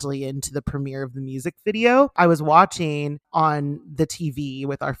directly into the premiere of the music video. I was watching on the TV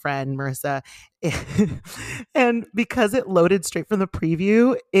with our friend Marissa, and because it loaded straight from the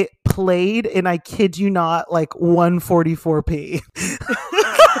preview, it played and I kid you not, like 144p.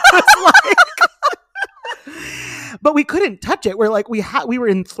 But we couldn't touch it. We're like, we were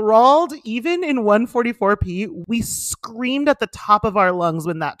enthralled even in 144p. We screamed at the top of our lungs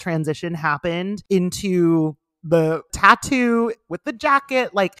when that transition happened into the tattoo with the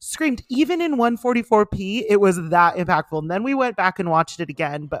jacket, like screamed even in 144p. It was that impactful. And then we went back and watched it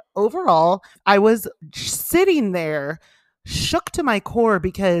again. But overall, I was sitting there shook to my core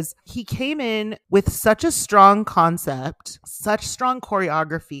because he came in with such a strong concept, such strong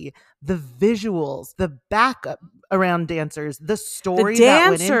choreography, the visuals, the backup around dancers, the story that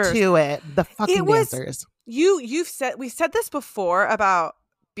went into it, the fucking dancers. We said this before about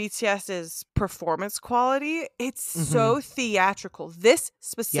BTS's performance quality. It's so theatrical. This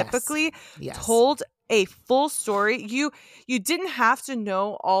specifically told a full story. You didn't have to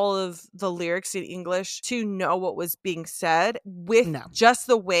know all of the lyrics in English to know what was being said with just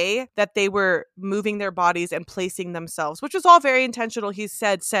the way that they were moving their bodies and placing themselves, which was all very intentional. He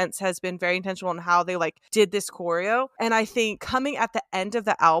said Sense has been very intentional in how they like did this choreo. And I think coming at the end of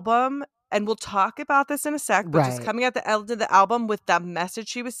the album, and we'll talk about this in a sec, but just coming at the end of the album with that message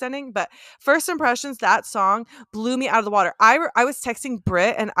she was sending. But first impressions, that song blew me out of the water. I was texting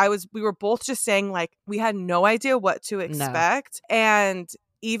Britt and we were both just saying like, we had no idea what to expect. No. And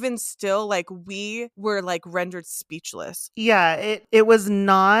even still, like we were like rendered speechless. Yeah, it was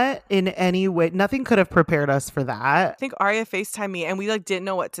not in any way. Nothing could have prepared us for that. I think Arya FaceTimed me and we like didn't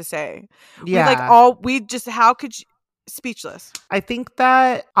know what to say. Yeah. How could you? Speechless. I think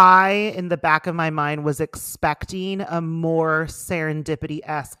that I, in the back of my mind, was expecting a more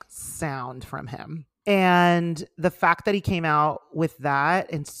serendipity-esque sound from him. And the fact that he came out with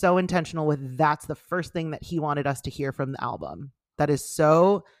that and so intentional with that's the first thing that he wanted us to hear from the album. That is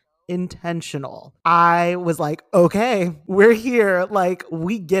so intentional. I was like, okay, we're here. Like,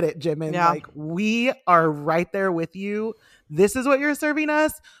 we get it, Jimin. Yeah. Like, we are right there with you. This is what you're serving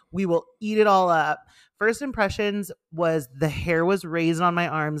us. We will eat it all up. First impressions was the hair was raised on my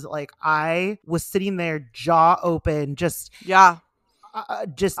arms. Like I was sitting there, jaw open, I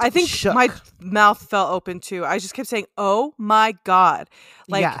think shook. My mouth fell open too. I just kept saying, "Oh my God!"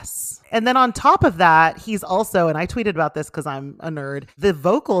 Like, yes. And then on top of that, he's also, and I tweeted about this because I'm a nerd. The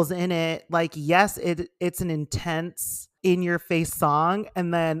vocals in it, like, yes, it's an intense, in your face song,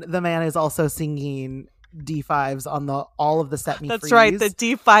 and then the man is also singing D5s on all of the Set Me Free. That's right, the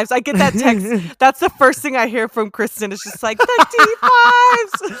D5s. I get that text. That's the first thing I hear from Kristen. It's just like the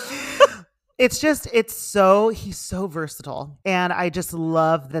D5s. He's so versatile. And I just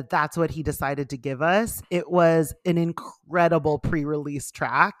love that that's what he decided to give us. It was an incredible pre-release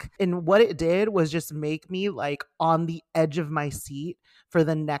track. And what it did was just make me like on the edge of my seat for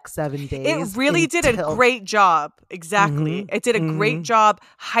the next 7 days. It really did a great job. Exactly. It did a great job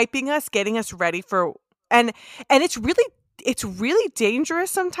hyping us, getting us ready for, and it's really dangerous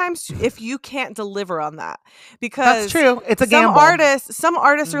sometimes if you can't deliver on that, because that's true. It's a gamble. Some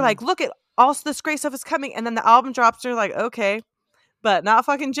artists are like, look at all this great stuff is coming, and then the album drops. They're like, okay, but not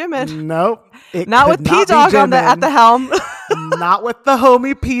fucking Jimin. Nope. Not with P Dog at the helm. Not with the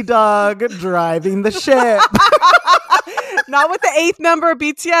homie P Dog driving the ship. Not with the 8th member of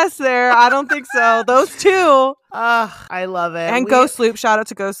BTS there. I don't think so. Those two. I love it. And Ghost Loop. Shout out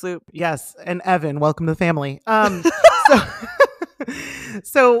to Ghost Loop. Yes. And Evan, welcome to the family.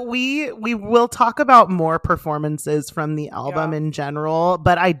 So we will talk about more performances from the album in general,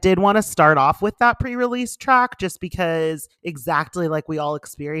 but I did want to start off with that pre-release track just because exactly like we all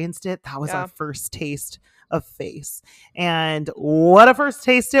experienced it. That was our first taste of Face. And what a first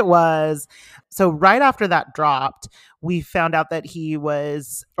taste it was. So right after that dropped, we found out that he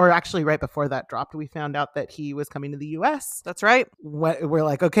was, or actually right before that dropped, we found out that he was coming to the US. That's right. We're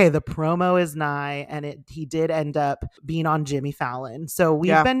like, okay, the promo is nigh, and he did end up being on Jimmy Fallon. So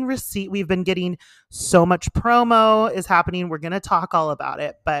we've been getting so much promo is happening. We're going to talk all about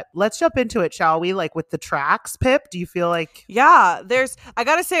it, but let's jump into it, shall we? Like with the tracks, Pip, do you feel like? Yeah, I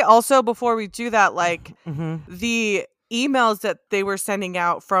got to say also before we do that, like the emails that they were sending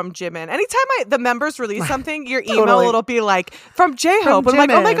out from Jimin. Anytime the members release something, your email it'll be like from J-Hope. I'm like,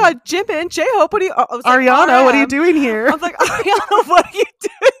 oh my God, Jimin, J-Hope, what are you? Ariana, like, what are you doing here? I was like, Ariana, what are you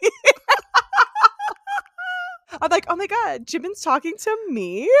doing? I'm like, oh my God, Jimin's talking to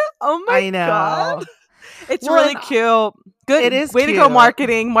me. Oh my I God. know. It's Well, really cute. Good. it is Way to go, cute.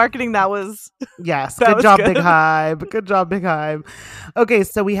 marketing. Marketing, that was Yes. that Good was job, good. Big Hype. Good job, Big Hype. Okay,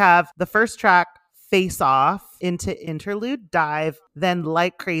 so we have the first track, Face Off, into Interlude Dive, then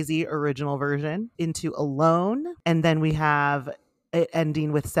Like Crazy original version, into Alone, and then we have it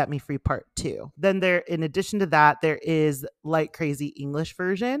ending with Set Me Free Part 2. Then there, in addition to that, there is Like Crazy English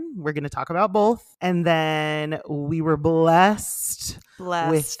version. We're going to talk about both. And then we were blessed. We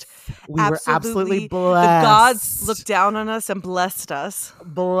were absolutely blessed. The gods looked down on us and blessed us.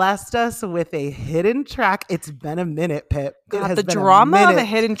 Blessed us with a hidden track. It's been a minute, Pip. God, the drama of a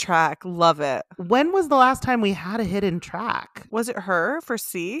hidden track. Love it. When was the last time we had a hidden track? Was it Her for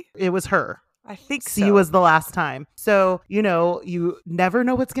C? It was Her. I think C was the last time. So, you never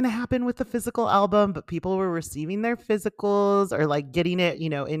know what's going to happen with the physical album, but people were receiving their physicals or like getting it,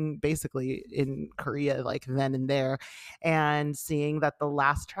 in Korea, like then and there, and seeing that the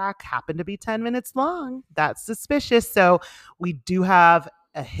last track happened to be 10 minutes long. That's suspicious. So we do have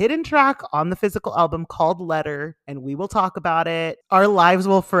a hidden track on the physical album called Letter, and we will talk about it. Our lives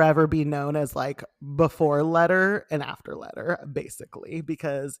will forever be known as like before Letter and after Letter, basically,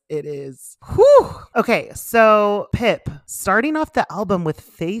 because it is okay. So Pip, starting off the album with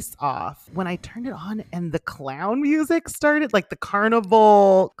Face Off, when I turned it on and the clown music started, like the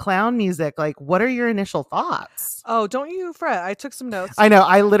carnival clown music, like what are your initial thoughts? Oh, don't you fret. I took some notes. I know.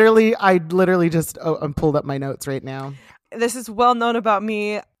 I literally just I'm pulled up my notes right now. This is well known about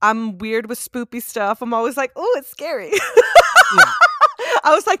me. I'm weird with spoopy stuff. I'm always like, oh, it's scary. Yeah.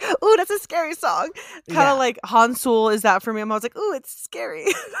 I was like, ooh, that's a scary song. Kind of like Hansul is that for me. I was like, ooh, it's scary.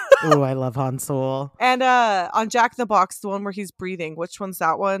 Ooh, I love Hansul. And on Jack in the Box, the one where he's breathing. Which one's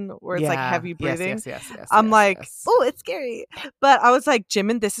that one? Where it's like heavy breathing. Yes. I'm like, ooh, it's scary. But I was like,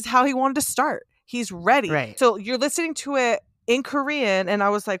 Jimin, this is how he wanted to start. He's ready. Right. So you're listening to it in Korean, and I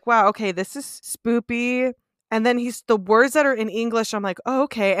was like, wow, okay, this is spoopy. And then the words that are in English, I'm like, oh,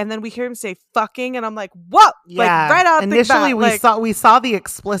 okay. And then we hear him say fucking, and I'm like, whoa. Yeah. Like right out initially the bat, we saw the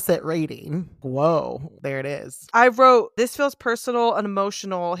explicit rating. Whoa, there it is. I wrote, this feels personal and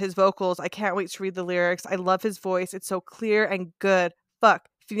emotional. His vocals, I can't wait to read the lyrics. I love his voice. It's so clear and good. Fuck.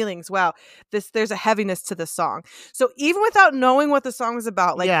 Feelings. Wow. There's a heaviness to this song. So even without knowing what the song is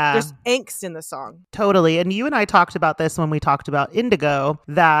about, there's angst in the song. Totally. And you and I talked about this when we talked about Indigo,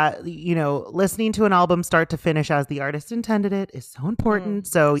 that, listening to an album start to finish as the artist intended it is so important.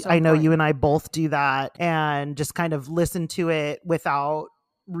 So I know you and I both do that, and just kind of listen to it without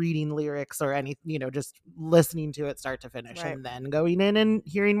reading lyrics or any, just listening to it start to finish, and then going in and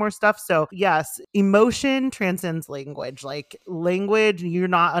hearing more stuff. So yes, emotion transcends language. Like language, you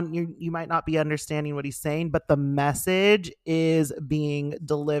might not be understanding what he's saying, but the message is being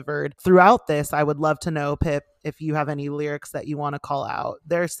delivered throughout this. I would love to know, Pip, if you have any lyrics that you want to call out.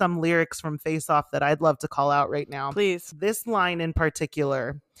 There's some lyrics from Face Off that I'd love to call out right now. Please. This line in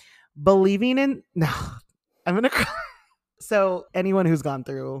particular, believing in, no, I'm going to cry. So anyone who's gone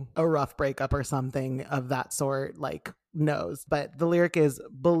through a rough breakup or something of that sort, knows. But the lyric is,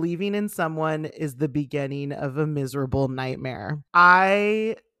 believing in someone is the beginning of a miserable nightmare.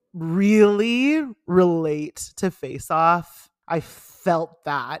 I really relate to Face Off. I felt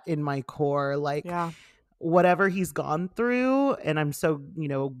that in my core, whatever he's gone through. And I'm so,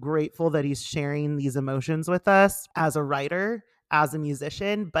 grateful that he's sharing these emotions with us as a writer, as a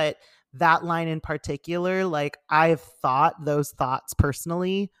musician. But that line in particular, I've thought those thoughts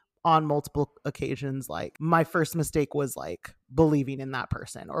personally on multiple occasions. My first mistake was believing in that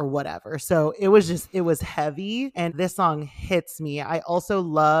person or whatever. So it was heavy, and this song hits me. I also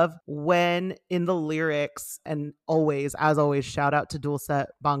love when in the lyrics, and as always, shout out to Dulcet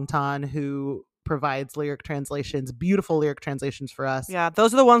Bangtan, who provides lyric translations, beautiful lyric translations for us. Yeah,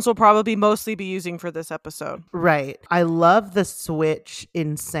 those are the ones we'll probably mostly be using for this episode. Right. I love the switch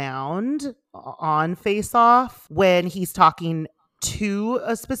in sound on Face Off when he's talking to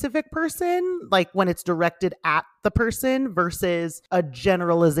a specific person, when it's directed at the person versus a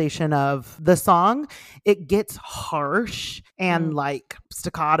generalization of the song. It gets harsh and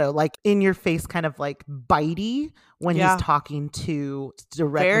staccato, in your face, kind of bitey when he's talking to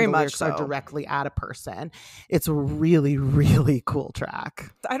directly directly at a person. It's a really, really cool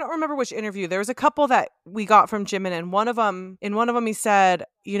track. I don't remember which interview. There was a couple that we got from Jimin, and one of them he said,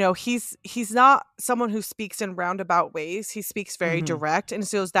 he's not someone who speaks in roundabout ways. He speaks very direct, and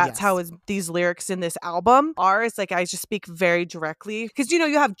so that's how these lyrics in this album are. It's I just speak very directly, because you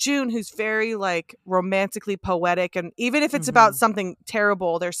have June, who's very romantically poetic, and even if it's about something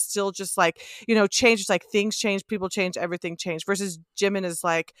terrible, there's still just change. It's things change, people change, everything change. Versus Jimin is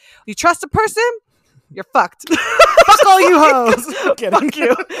you trust a person, you're fucked. Fuck all you hoes. I'm kidding. Fuck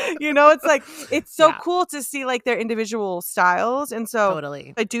you. You know, it's like, it's so Yeah. cool to see like their individual styles. And so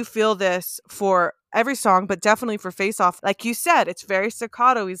Totally. I do feel this for every song, but definitely for Face Off. Like you said, it's very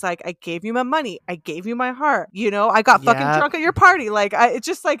staccato. He's like, I gave you my money. I gave you my heart. You know, I got fucking drunk at your party. Like, it's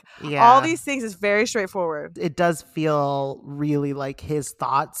just like all these things is very straightforward. It does feel really like his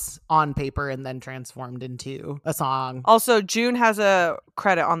thoughts on paper and then transformed into a song. Also, June has a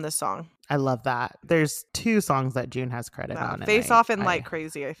credit on this song. I love that. There's 2 songs that June has credit on. Face Off and Like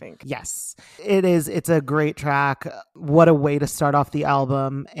Crazy, I think. Yes, it is. It's a great track. What a way to start off the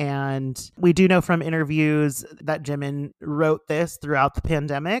album. And we do know from interviews that Jimin wrote this throughout the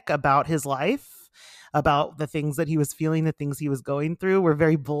pandemic about his life, about the things that he was feeling, the things he was going through. We're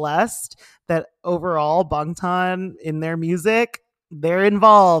very blessed that overall Bangtan in their music, they're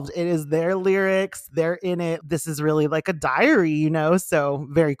involved. It is their lyrics. They're in it. This is really like a diary, you know? So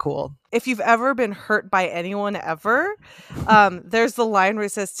very cool. If you've ever been hurt by anyone ever, there's the line where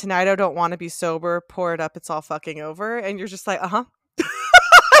it says, tonight I don't want to be sober. Pour it up. It's all fucking over. And you're just like, uh-huh.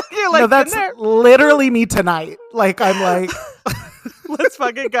 You're like, no, that's literally me tonight. Like, I'm like... Let's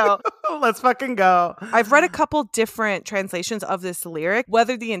fucking go. Let's fucking go. I've read a couple different translations of this lyric,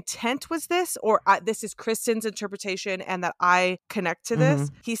 whether the intent was this or this is Kristen's interpretation and that I connect to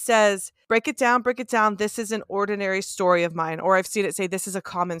this. He says, break it down. This is an ordinary story of mine. Or I've seen it say, this is a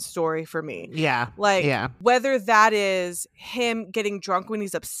common story for me. Yeah. Like, whether that is him getting drunk when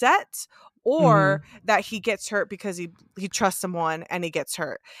he's upset or that he gets hurt because he trusts someone and he gets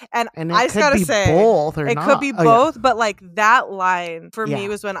hurt. And I just gotta say, both or it not. could be both, but like that line for me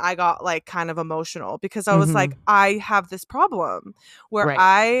was when I got like kind of emotional because I was like, I have this problem where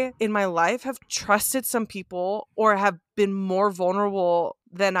I in my life have trusted some people or have been more vulnerable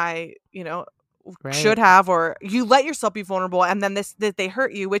than I, you know, should have, or you let yourself be vulnerable and then that they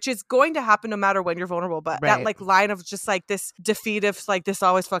hurt you, which is going to happen no matter when you're vulnerable. But that like line of just like this defeat of like, this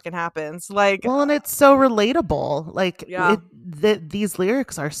always fucking happens. Like, well, and it's so relatable. Like these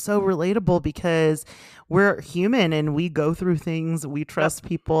lyrics are so relatable because we're human and we go through things. We trust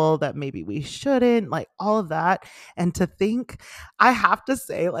people that maybe we shouldn't, like all of that. And to think, I have to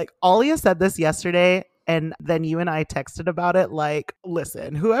say, like Alia said this yesterday, and then you and I texted about it. Like,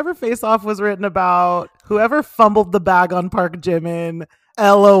 listen, whoever Face Off was written about, whoever fumbled the bag on Park Jimin,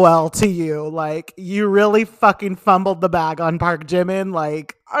 LOL to you. Like, you really fucking fumbled the bag on Park Jimin.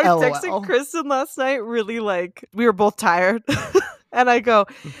 Like, I was texting Kristen last night, really like, we were both tired. And I go,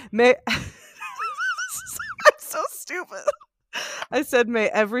 I'm so stupid. I said, may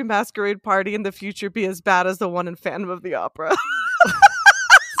every masquerade party in the future be as bad as the one in Phantom of the Opera.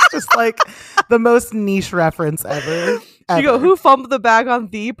 Just like the most niche reference ever. You go, who fumbled the bag on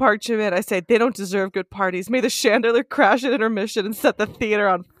the Park Jimin? I say, they don't deserve good parties. May the chandelier crash at intermission and set the theater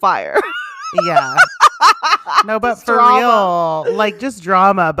on fire. Yeah. No, but for real, like just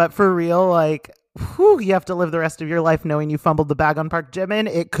drama, but for real, like, whew, you have to live the rest of your life knowing you fumbled the bag on Park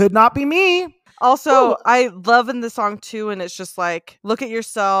Jimin. It could not be me. Also, I love in the song too, and it's just like, look at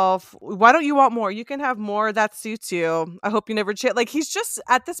yourself. Why don't you want more? You can have more that suits you. I hope you never change. Like, he's just,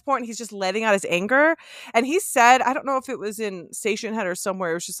 at this point, he's just letting out his anger. And he said, I don't know if it was in Station Head or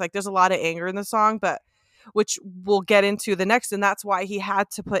somewhere, it was just like, there's a lot of anger in the song, but which we'll get into the next. And that's why he had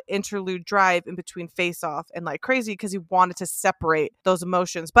to put Interlude Drive in between Face Off and Like Crazy, because he wanted to separate those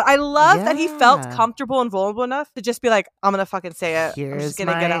emotions. But I love that he felt comfortable and vulnerable enough to just be like, I'm going to fucking say it. I'm just going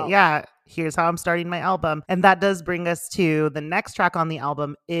to get out. Yeah. Here's how I'm starting my album. And that does bring us to the next track on the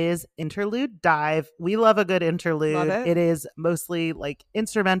album is Interlude Dive. We love a good interlude. Love it. It is mostly like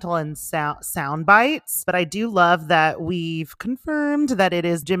instrumental and sound bites, but I do love that we've confirmed that it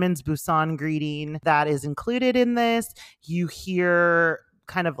is Jimin's Busan greeting that is included in this. You hear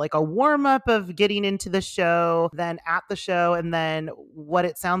kind of like a warm up of getting into the show, then at the show, and then what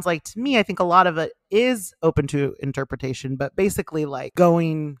it sounds like to me, I think a lot of it is open to interpretation, but basically like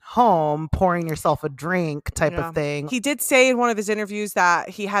going home, pouring yourself a drink type of thing. He did say in one of his interviews that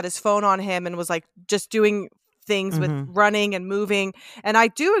he had his phone on him and was like just doing things with running and moving. And I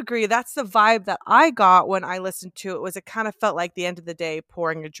do agree, that's the vibe that I got when I listened to it, was it kind of felt like the end of the day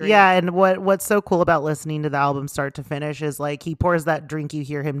pouring a drink. Yeah, and what's so cool about listening to the album start to finish is like he pours that drink, you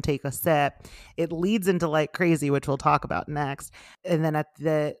hear him take a sip, it leads into Like Crazy, which we'll talk about next, and then at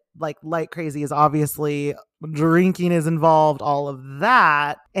the Like Crazy is obviously drinking is involved, all of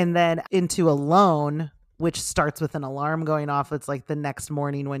that, and then into Alone, which starts with an alarm going off. It's like the next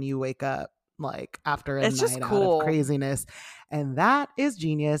morning when you wake up, like after a night out of craziness. And that is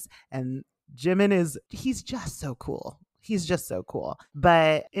genius. And Jimin he's just so cool. He's just so cool.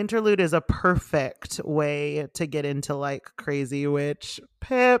 But Interlude is a perfect way to get into Like Crazy, which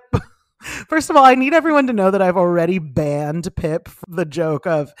Pip, First of all, I need everyone to know that I've already banned Pip for the joke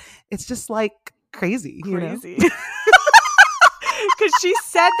of it's just like crazy, you know? Crazy. Because she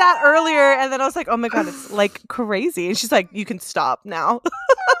said that earlier, and then I was like, oh my God, it's like crazy. And she's like, you can stop now.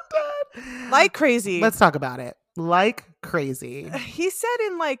 Like crazy. Let's talk about it. Like crazy. He said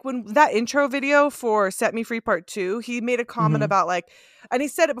in like when that intro video for Set Me Free Part 2, he made a comment about like, and he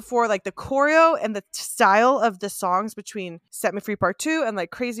said it before, like the choreo and the style of the songs between Set Me Free Part 2 and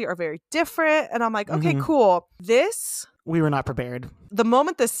like Crazy are very different. And I'm like, okay, cool. We were not prepared. The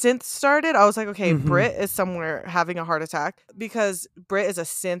moment the synth started, I was like, okay, Brit is somewhere having a heart attack because Brit is a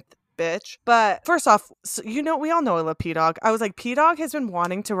synth bitch. But first off, so, you know, we all know I love P-Dog. I was like, P-Dog has been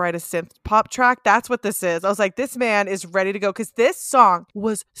wanting to write a synth pop track. That's what this is. I was like, this man is ready to go because this song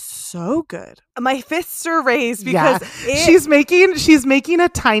was so good. My fists are raised because she's making a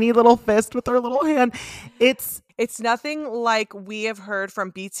tiny little fist with her little hand. It's nothing like we have heard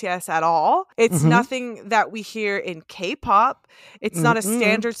from BTS at all. It's nothing that we hear in K-pop. It's not a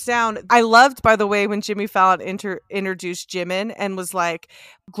standard sound. I loved, by the way, when Jimmy Fallon introduced Jimin and was like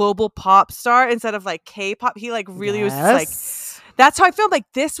global pop star instead of like K-pop. He like really was like, that's how I felt.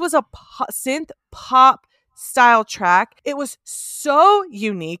 Like this was a synth pop style track. It was so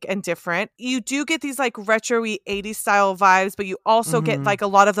unique and different. You do get these like retro-y 80s style vibes, but you also get like a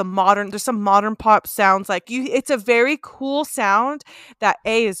lot of the there's some modern pop sounds. Like it's a very cool sound that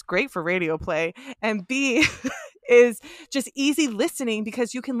A is great for radio play and B is just easy listening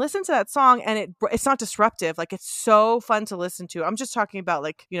because you can listen to that song and it's not disruptive. Like it's so fun to listen to. I'm just talking about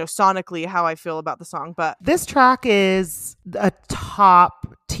like, you know, sonically how I feel about the song, but this track is a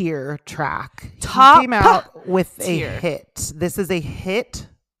top tier track. He came out with a hit. This is a hit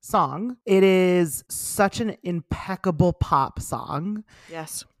song. It is such an impeccable pop song.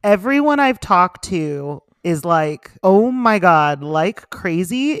 Yes. Everyone I've talked to is like, oh my God, Like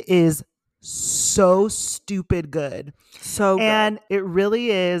Crazy is so stupid good. So good. And it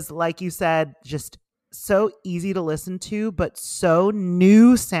really is, like you said, just so easy to listen to, but so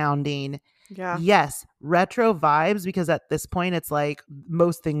new sounding. Yeah. Yes, retro vibes, because at this point it's like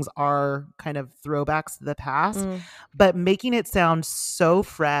most things are kind of throwbacks to the past, but making it sound so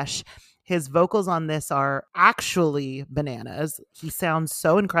fresh. His vocals on this are actually bananas. He sounds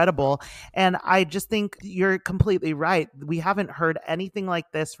so incredible. And I just think you're completely right. We haven't heard anything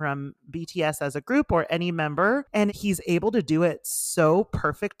like this from BTS as a group or any member. And he's able to do it so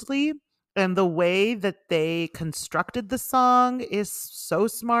perfectly. And the way that they constructed the song is so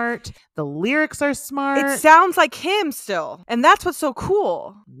smart. The lyrics are smart. It sounds like him still. And that's what's so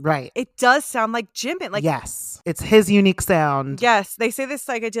cool. Right. It does sound like Jimin. Like, yes. It's his unique sound. Yes. They say this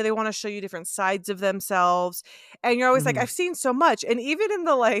like idea. They want to show you different sides of themselves. And you're always like, I've seen so much. And even in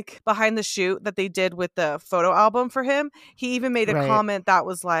the like behind the shoot that they did with the photo album for him, he even made a comment that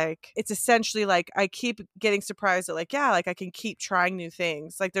was like, it's essentially like, I keep getting surprised at like, yeah, like I can keep trying new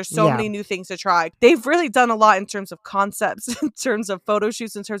things. Like there's so many new things to try. They've really done a lot in terms of concepts, in terms of photo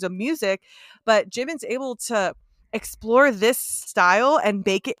shoots, in terms of music, but Jimin's able to explore this style and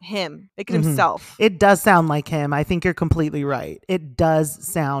make it himself. It does sound like him. I think you're completely right. It does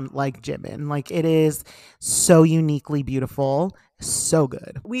sound like Jimin. Like it is so uniquely beautiful. So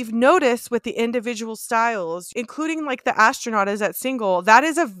good. We've noticed with the individual styles, including like the Astronaut is that single, that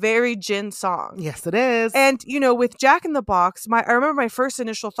is a very Jin song. Yes, it is. And you know, with Jack in the Box, I remember my first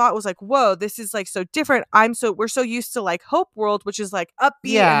initial thought was like, whoa, this is like so different. We're so used to like Hope World, which is like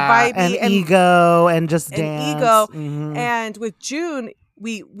upbeat and vibey and ego and just dance. And with June,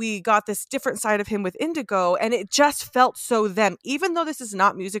 we got this different side of him with Indigo, and it just felt so them. Even though this is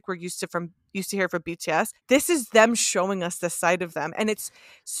not music we're used to hear from BTS, this is them showing us this side of them, and it's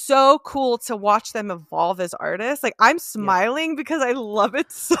so cool to watch them evolve as artists. Like I'm smiling because I love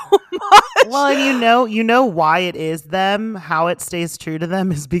it so much. Well, and you know why it is them. How it stays true to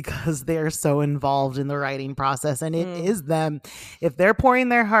them is because they're so involved in the writing process, and it is them. If they're pouring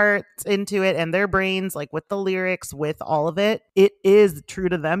their hearts into it and their brains, like with the lyrics, with all of it, it is true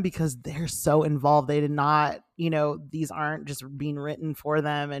to them because they're so involved. They did not, these aren't just being written for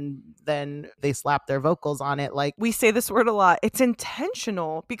them and then they slap their vocals on it. Like we say this word a lot. It's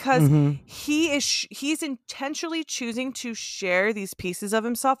intentional because he's intentionally choosing to share these pieces of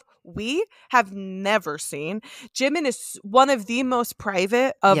himself we have never seen. Jimin is one of the most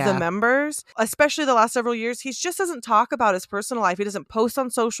private of the members, especially the last several years. He just doesn't talk about his personal life. He doesn't post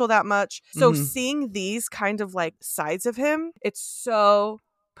on social that much. So seeing these kind of like sides of him, it's so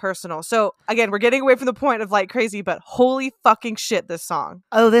personal. So again, we're getting away from the point of like crazy, but holy fucking shit, this song.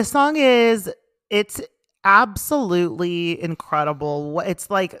 Oh, this song is absolutely incredible. It's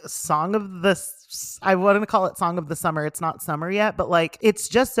like song of the I wouldn't call it song of the summer. It's not summer yet, but like it's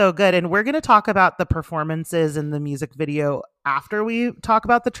just so good. And we're going to talk about the performances in the music video after we talk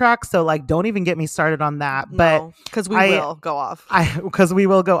about the track. So like don't even get me started on that. But because we will go off. Because we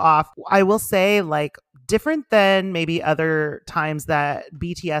will go off. I will say, like, different than maybe other times that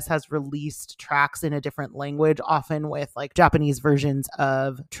BTS has released tracks in a different language, often with like Japanese versions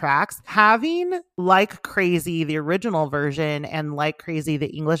of tracks. Having Like Crazy, the original version, and Like Crazy, the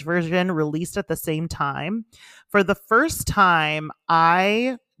English version, released at the same time, for the first time,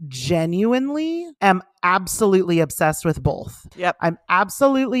 I genuinely am absolutely obsessed with both. Yep. I'm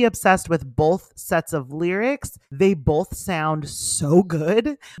absolutely obsessed with both sets of lyrics. They both sound so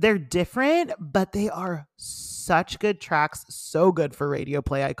good. They're different, but they are such good tracks, so good for radio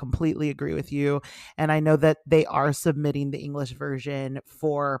play. I completely agree with you. And I know that they are submitting the English version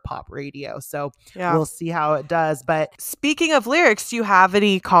for pop radio. So we'll see how it does. But speaking of lyrics, do you have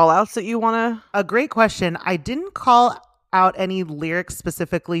any call outs that you want to? A great question. I didn't call out any lyrics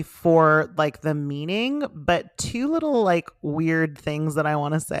specifically for like the meaning, but two little like weird things that I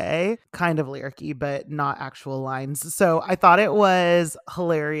want to say, kind of lyricy, but not actual lines. So I thought it was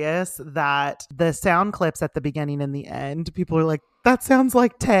hilarious that the sound clips at the beginning and the end, people are like, that sounds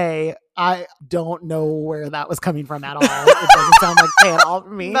like Tay. I don't know where that was coming from at all. It doesn't sound like Tay at all for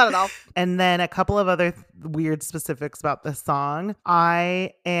me. Not at all. And then a couple of other weird specifics about the song.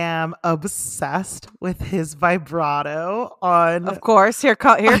 I am obsessed with his vibrato on... Of course. Here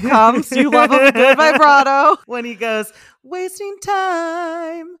comes. You love a good vibrato. When he goes, wasting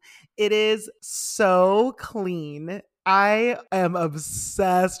time. It is so clean. I am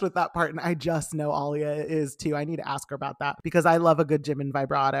obsessed with that part, and I just know Alia is too. I need to ask her about that because I love a good Jimin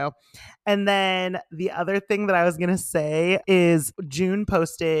vibrato. And then the other thing that I was going to say is June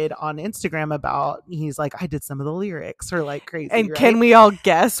posted on Instagram about, he's like, I did some of the lyrics or like crazy. And right? Can we all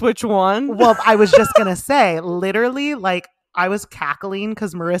guess which one? Well, I was just going to say, literally, like, I was cackling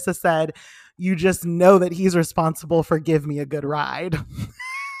because Marissa said, you just know that he's responsible for Give Me a Good Ride.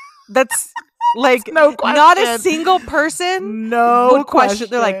 That's... like, no question. Not a single person would question.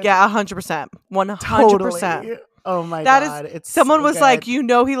 They're like, yeah, 100%. 100%. Totally. Oh my God. It's someone so was good. Like, you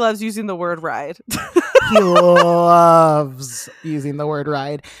know, he loves using the word ride. He loves using the word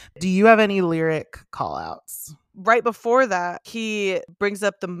ride. Do you have any lyric call outs? Right before that, he brings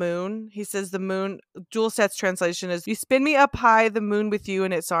up the moon. He says the moon, Juleset's translation is, you spin me up high, the moon with you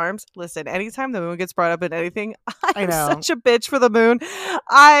in its arms. Listen, anytime the moon gets brought up in anything, I'm such a bitch for the moon.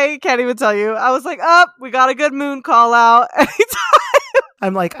 I can't even tell you. I was like, we got a good moon call out. Anytime.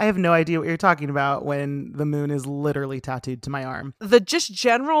 I'm like, I have no idea what you're talking about when the moon is literally tattooed to my arm. The just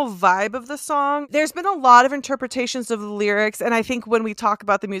general vibe of the song, there's been a lot of interpretations of the lyrics. And I think when we talk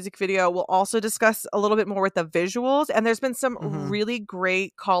about the music video, we'll also discuss a little bit more with the visuals. And there's been some really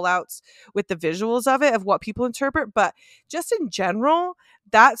great call outs with the visuals of it, of what people interpret. But just in general,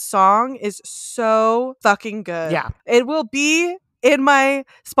 that song is so fucking good. Yeah. It will be in my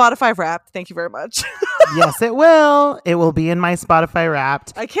Spotify Wrapped. Thank you very much. Yes, it will. It will be in my Spotify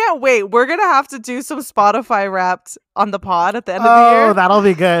Wrapped. I can't wait. We're going to have to do some Spotify Wrapped on the pod at the end of the year. Oh, that'll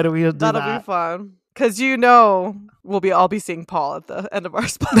be good. We'll do that. That'll be fun. Because you know we'll all be seeing Paul at the end of our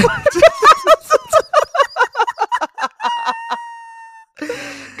Spotify.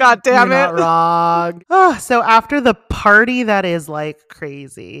 God damn You're it. Not wrong. Oh, so after the party that is like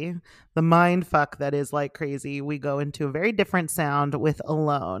crazy, the mind fuck that is like crazy, we go into a very different sound with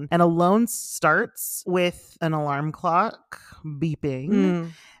Alone. And Alone starts with an alarm clock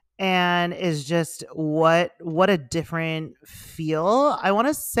beeping. And is just what a different feel. I want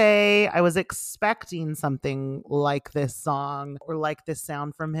to say I was expecting something like this song or like this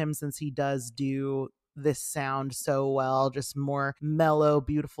sound from him, since he does do this sound so well, just more mellow,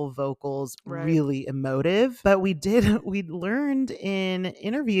 beautiful vocals, really emotive. But we learned in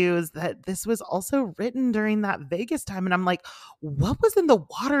interviews that this was also written during that Vegas time. And I'm like, what was in the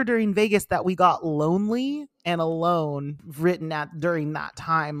water during Vegas that we got Lonely and Alone written during that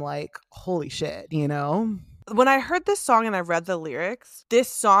time? Like, holy shit, you know? When I heard this song and I read the lyrics, this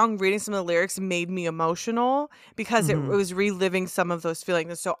song, reading some of the lyrics, made me emotional because it was reliving some of those feelings.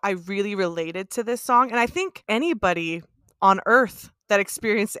 And so I really related to this song. And I think anybody on earth that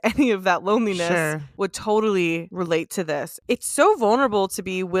experienced any of that loneliness would totally relate to this. It's so vulnerable to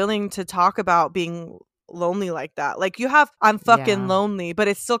be willing to talk about being lonely like that. Like you have I'm fucking Yeah. lonely, but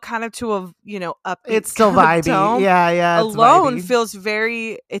it's still kind of to a, you know, upbeat It's still kind of vibey. tone. Yeah, it's Alone vibey. feels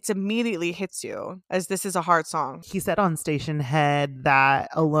very, it's immediately hits you as this is a hard song. He said on Station Head that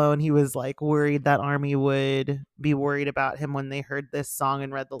Alone, he was like worried that Army would be worried about him when they heard this song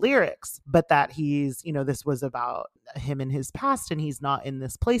and read the lyrics, but that he's, you know, this was about him in his past and he's not in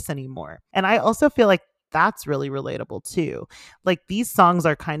this place anymore. And I also feel like that's really relatable too. Like these songs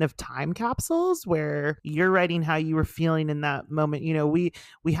are kind of time capsules where you're writing how you were feeling in that moment. You know, we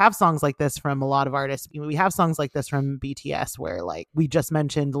have songs like this from a lot of artists. We have songs like this from BTS where like we just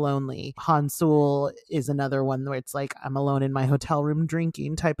mentioned Lonely. Hansul is another one where it's like I'm alone in my hotel room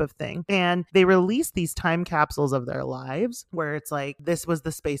drinking type of thing. And they release these time capsules of their lives where it's like this was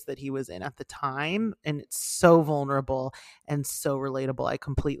the space that he was in at the time, and it's so vulnerable and so relatable. I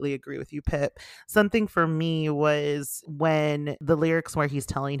completely agree with you, Pip. Something for me was when the lyrics where he's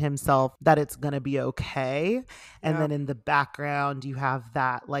telling himself that it's gonna be okay, and then in the background you have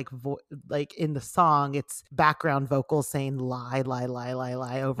that like like in the song it's background vocals saying lie lie lie lie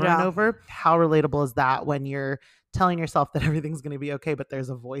lie over and over. How relatable is that when you're telling yourself that everything's going to be okay, but there's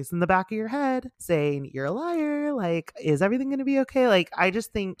a voice in the back of your head saying you're a liar? Like, is everything going to be okay? Like, I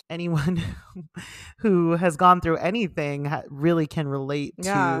just think anyone who has gone through anything really can relate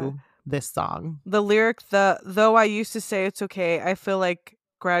to this song. The lyric, though I used to say it's okay, I feel like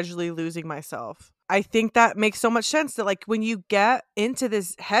gradually losing myself. I think that makes so much sense that like when you get into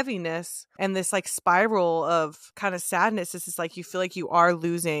this heaviness and this like spiral of kind of sadness, it's just like you feel like you are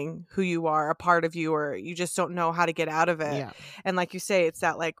losing who you are, a part of you, or you just don't know how to get out of it. Yeah. And like you say, it's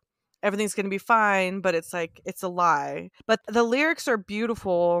that like everything's going to be fine, but it's like it's a lie. But the lyrics are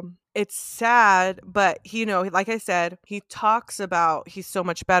beautiful. It's sad, but he, you know, like I said, he talks about he's so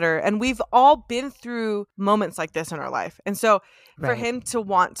much better. And we've all been through moments like this in our life. And so for him to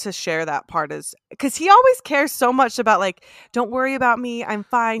want to share that part is because he always cares so much about like, don't worry about me, I'm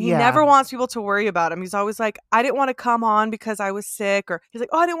fine. He never wants people to worry about him. He's always like, I didn't want to come on because I was sick, or he's like,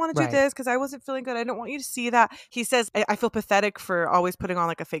 oh, I didn't want to do this because I wasn't feeling good. I don't want you to see that. He says, I feel pathetic for always putting on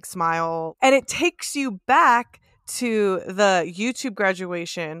like a fake smile. And it takes you back to the YouTube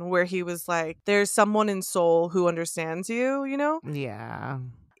graduation where he was like, there's someone in Seoul who understands you, you know? Yeah.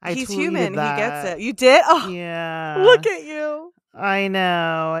 He's human. That. He gets it. You did? Oh, yeah. Look at you. I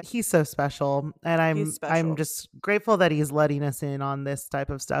know. He's so special. And I'm just grateful that he's letting us in on this type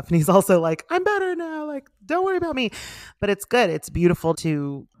of stuff. And he's also like, I'm better now. Like, don't worry about me. But it's good. It's beautiful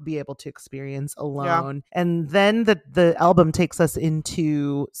to be able to experience Alone. Yeah. And then the album takes us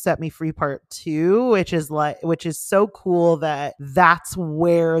into Set Me Free Part 2, which is so cool that that's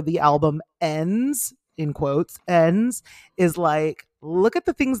where the album ends, in quotes, ends, is like, look at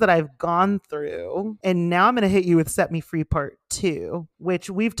the things that I've gone through. And now I'm going to hit you with Set Me Free Part 2, which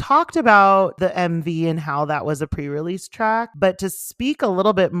we've talked about the MV and how that was a pre-release track. But to speak a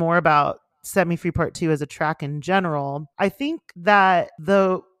little bit more about Set Me Free Part 2 as a track in general, I think that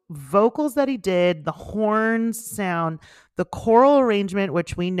the vocals that he did, the horns sound, the choral arrangement,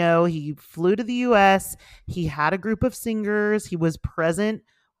 which we know he flew to the US, he had a group of singers, he was present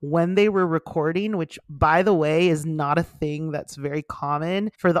when they were recording, which by the way is not a thing that's very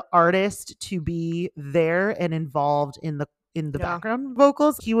common for the artist to be there and involved in the background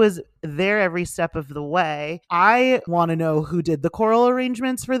vocals. He was there every step of the way. I want to know who did the choral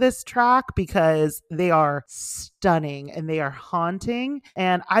arrangements for this track because they are stunning and they are haunting.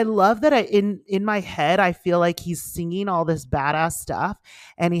 And I love that in my head, I feel like he's singing all this badass stuff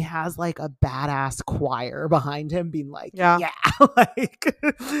and he has like a badass choir behind him being like,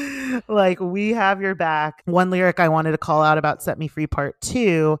 like we have your back. One lyric I wanted to call out about Set Me Free Part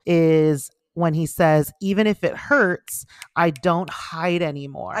 2 is when he says, even if it hurts, I don't hide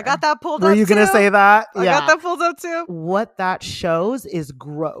anymore. I got that pulled up. Were you going to say that? I got that pulled up too. What that shows is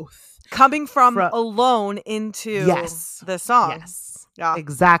growth. Coming from Alone into the song. Yes. Yeah.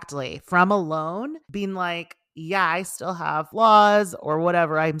 Exactly. From Alone, being like, yeah, I still have flaws or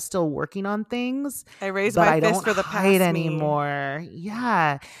whatever. I'm still working on things. I raise my fist for the past anymore.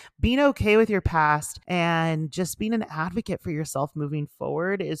 Yeah. Being okay with your past and just being an advocate for yourself moving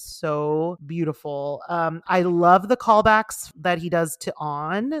forward is so beautiful. I love the callbacks that he does to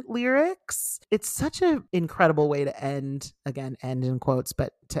On lyrics. It's such an incredible way to end in quotes,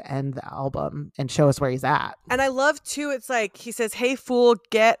 but to end the album and show us where he's at. And I love too, it's like he says, hey fool,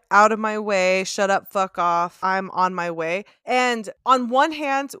 get out of my way, shut up, fuck off. I'm on my way. And on one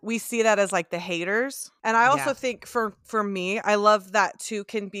hand, we see that as like the haters. And I also think for me, I love that too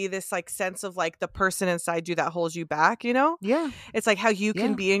can be this like sense of like the person inside you that holds you back, you know? Yeah. It's like how you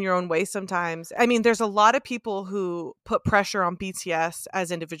can be in your own way sometimes. I mean, there's a lot of people who put pressure on BTS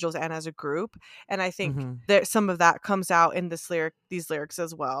as individuals and as a group. And I think that some of that comes out in these lyrics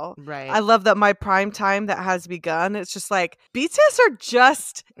as well. Right. I love that my prime time that has begun. It's just like BTS are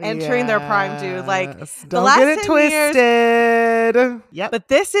just entering their prime, dude. Like don't get it twisted. Yep. But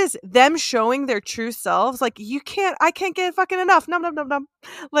this is them showing their true selves. Like I can't get fucking enough. Num num num num.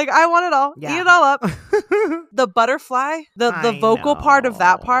 Like I want it all. Eat it all up. The butterfly, the vocal part of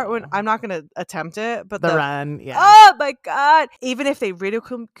that part, when I'm not gonna attempt it, but the run, oh my god. Even if they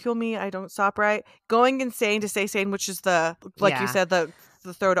ridicule me, I don't stop, right? Going insane to stay sane, which is the like you said, the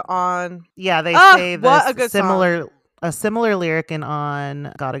throw to On. Yeah, they say what a good similar song. A similar lyric in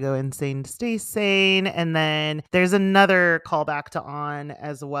On, gotta go insane to stay sane. And then there's another callback to On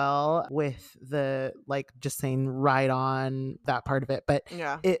as well with the like just saying right on that part of it. But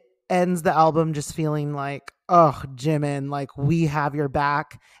it ends the album just feeling like, oh, Jimin, like we have your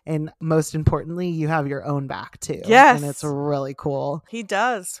back. And most importantly, you have your own back too. Yes. And it's really cool. He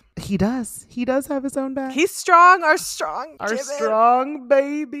does. He does have his own back. He's strong. Our strong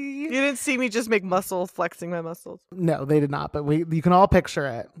baby. You didn't see me just make flexing my muscles. No, they did not. But you can all picture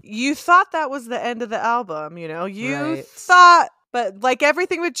it. You thought that was the end of the album, you know? You thought, but like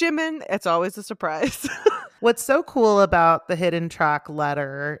everything with Jimin, it's always a surprise. What's so cool about the hidden track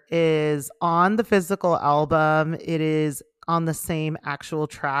Letter is on the physical album, it is on the same actual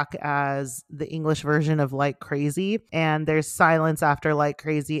track as the English version of Like Crazy. And there's silence after Like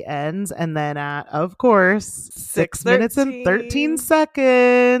Crazy ends. And then at, of course, 6 minutes and 13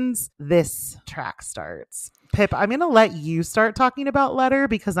 seconds, this track starts. Pip, I'm going to let you start talking about Letter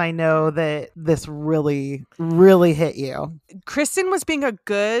because I know that this really, really hit you. Kristen was being a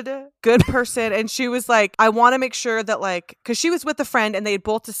good person. And she was like, I want to make sure that like, because she was with a friend and they had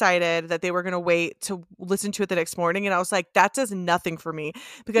both decided that they were going to wait to listen to it the next morning. And I was like, that does nothing for me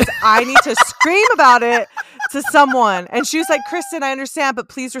because I need to scream about it to someone. And she was like, Kristen, I understand, but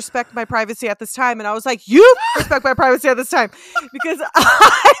please respect my privacy at this time. And I was like, you respect my privacy at this time because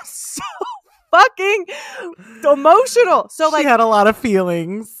I'm so fucking emotional. So like, she had a lot of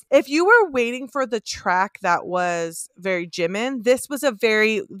feelings. If you were waiting for the track that was very Jimin, this was a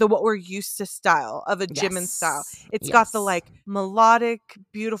very what we're used to style of a Jimin style. It's got the like melodic,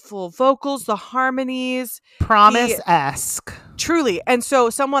 beautiful vocals, the harmonies, Promise-esque. Truly. And so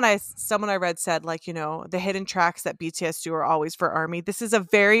someone I read said like, you know, the hidden tracks that BTS do are always for ARMY. This is a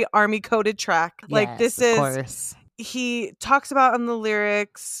very ARMY coded track. Like this is, of course. He talks about in the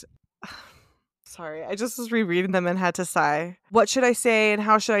lyrics. Sorry, I just was rereading them and had to sigh. What should I say and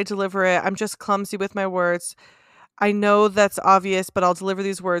how should I deliver it? I'm just clumsy with my words. I know that's obvious, but I'll deliver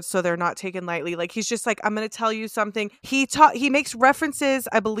these words so they're not taken lightly. Like he's just like, I'm going to tell you something. He makes references,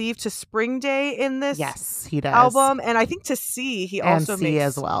 I believe, to Spring Day in this he does. album. And I think to C, he also makes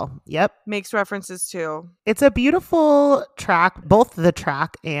as well. Yep. Makes references too. It's a beautiful track, both the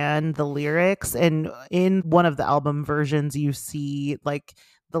track and the lyrics. And in one of the album versions, you see like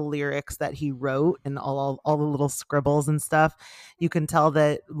the lyrics that he wrote and all the little scribbles and stuff. You can tell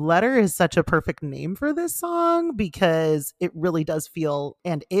that Letter is such a perfect name for this song because it really does feel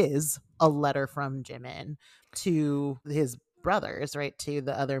and is a letter from Jimin to his brothers, right? To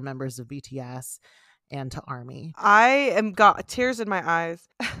the other members of BTS and to ARMY. I got tears in my eyes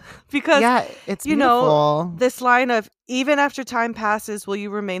because it's you beautiful. Know, this line of even after time passes, will you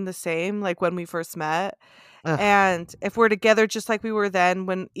remain the same? Like when we first met. Ugh. And if we're together just like we were then,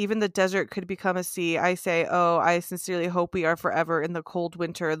 when even the desert could become a sea, I say, oh, I sincerely hope we are forever in the cold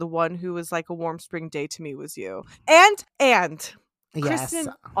winter. The one who was like a warm spring day to me was you. And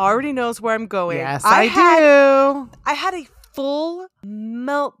Kristen already knows where I'm going. Yes, I do. I had a full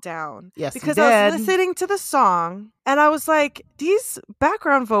meltdown. Yes, because I was listening to the song and I was like, these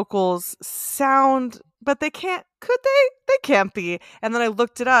background vocals sound, but they can't. Could they? They can't be. And then I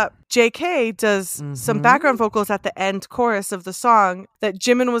looked it up. JK does some background vocals at the end chorus of the song that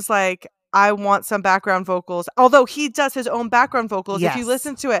Jimin was like, I want some background vocals. Although he does his own background vocals. If you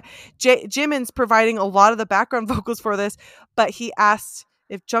listen to it, Jimin's providing a lot of the background vocals for this, but he asked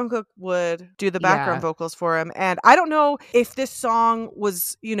if Jungkook would do the background vocals for him. And I don't know if this song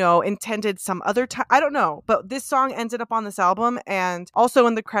was, you know, intended some other time. I don't know. But this song ended up on this album. And also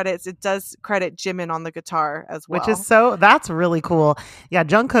in the credits, it does credit Jimin on the guitar as well. Which is that's really cool. Yeah,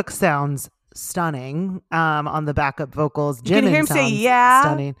 Jungkook sounds stunning. On the backup vocals, You can hear Jimin him say sounds yeah,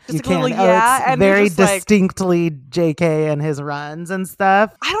 stunning. just You like a little can. Oh, yeah, it's and you're very just like, distinctly JK and his runs and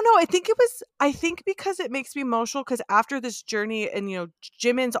stuff. I don't know. I think because it makes me emotional because after this journey and,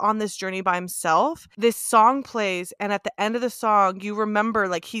 Jimin's on this journey by himself, this song plays. And at the end of the song, you remember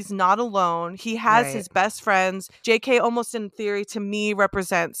like he's not alone. He has Right. his best friends. JK almost in theory to me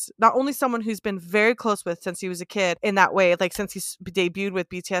represents not only someone who's been very close with since he was a kid in that way, like since he's debuted with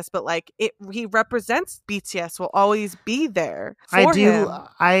BTS, but like he represents BTS, will always be there I for do. him.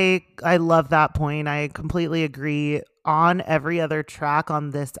 I love that point. I completely agree. On every other track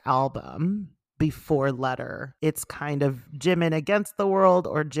on this album before Letter, it's kind of Jimin against the world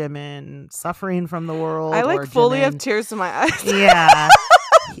or Jimin suffering from the I world like or fully have Jimin. tears in my eyes. Yeah.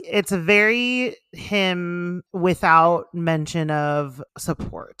 It's very him without mention of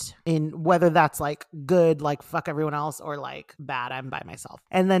support, in whether that's like good, like fuck everyone else, or like bad, I'm by myself.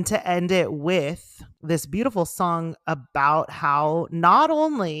 And then to end it with this beautiful song about how not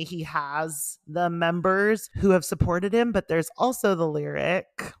only he has the members who have supported him, but there's also the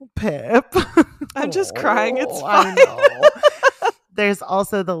lyric, Pip. I'm just crying. It's I fine. know. There's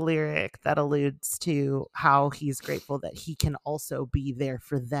also the lyric that alludes to how he's grateful that he can also be there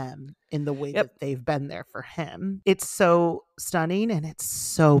for them in the way Yep. that they've been there for him. It's so stunning and it's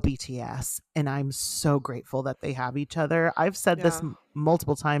so BTS. And I'm so grateful that they have each other. I've said this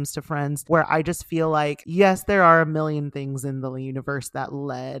multiple times to friends where I just feel like, yes, there are a million things in the universe that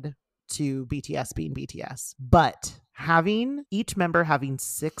led to BTS being BTS, but having each member having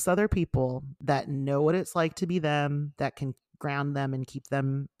 6 other people that know what it's like to be them, that can ground them and keep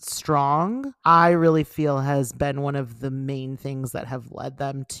them strong, I really feel has been one of the main things that have led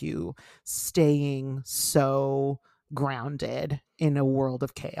them to staying so grounded in a world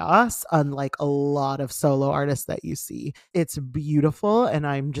of chaos, unlike a lot of solo artists that you see. It's beautiful, and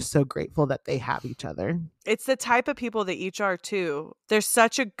I'm just so grateful that they have each other. It's the type of people that each are too. There's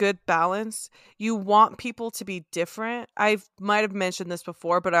such a good balance. You want people to be different. I might have mentioned this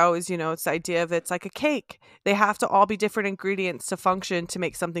before, but I always, it's the idea of it's like a cake. They have to all be different ingredients to function to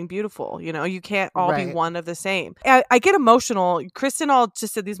make something beautiful. You can't all be one of the same. I get emotional. Kristen all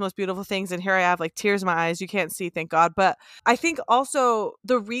just said these most beautiful things, and here I have like tears in my eyes. You can't see, thank God. But I think also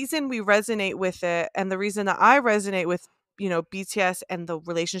the reason we resonate with it, and the reason that I resonate with BTS and the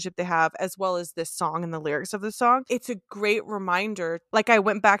relationship they have, as well as this song and the lyrics of the song, it's a great reminder. Like I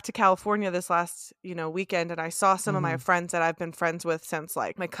went back to California this last weekend, and I saw some of my friends that I've been friends with since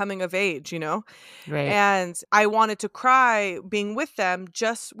like my coming of age, Right. And I wanted to cry being with them.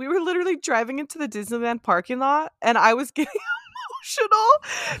 We were literally driving into the Disneyland parking lot, and I was getting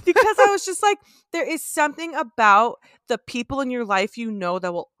emotional because I was just like, there is something about the people in your life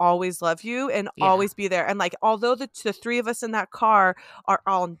that will always love you and always be there. And like, although the 3 of us in that car are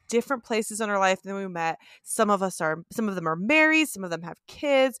all in different places in our life than we met, some of them are married, some of them have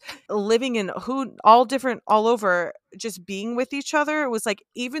kids, living in all over, just being with each other. It was like,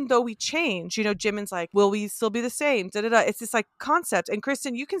 even though we change, Jimin's like, will we still be the same? It's this like concept. And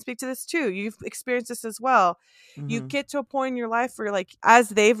Kristen, you can speak to this too. You've experienced this as well. You get to a point in your life where like, as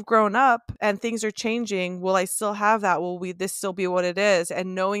they've grown up and things are changing, will I still have that? Will this still be what it is?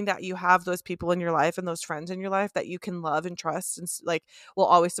 And knowing that you have those people in your life and those friends in your life that you can love and trust and like will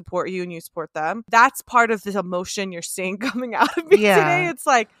always support you and you support them. That's part of this emotion you're seeing coming out of me today. It's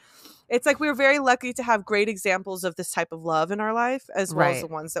like we're very lucky to have great examples of this type of love in our life, as well as the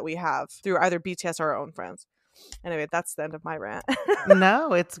ones that we have through either BTS or our own friends. Anyway, that's the end of my rant.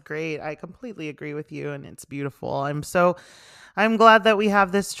 No, it's great. I completely agree with you, and it's beautiful. I'm glad that we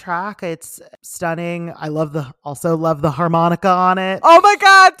have this track. It's stunning. I also love the harmonica on it. Oh my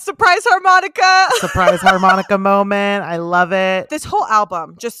God, surprise harmonica. Surprise harmonica moment. I love it. This whole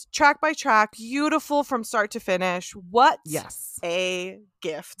album, just track by track, beautiful from start to finish. What a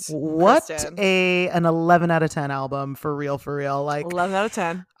gift. What Kristen. an 11 out of 10 album, for real. Like 11 out of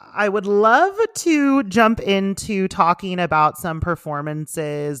 10. I would love to jump into talking about some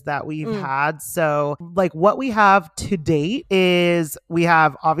performances that we've had. So like what we have to date is we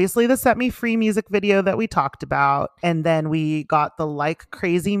have obviously the Set Me Free music video that we talked about. And then we got the Like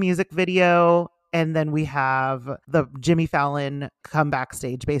Crazy music video. And then we have the Jimmy Fallon come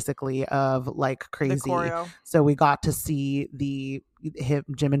backstage basically of Like Crazy. The choreo. So we got to see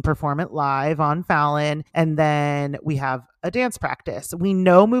Jimin perform it live on Fallon. And then we have a dance practice. We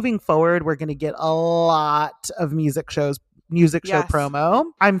know moving forward, we're going to get a lot of music shows music show Yes. promo.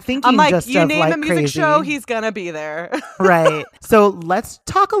 I'm I'm thinking like, just you of name like a music crazy. show, he's gonna be there. Right. So let's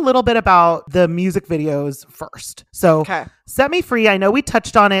talk a little bit about the music videos first. So Okay. Set Me Free, I know we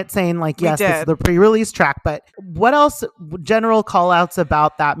touched on it saying like, We yes, this is did. the pre-release track, but what else, general call outs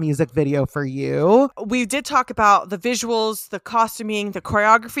about that music video for you? We did talk about the visuals, the costuming, the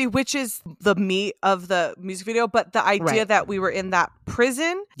choreography, which is the meat of the music video. But the idea Right. that we were in that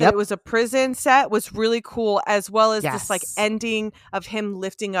prison, that Yep. it was a prison set, was really cool, as well as this like Yes. ending of him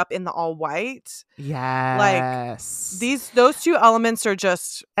lifting up in the all white. Like Yes. those two elements are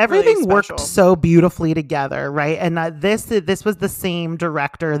just Everything really worked special. so beautifully together, right? And this was the same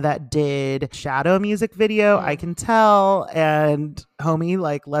director that did Shadow music video. I can tell. And homie,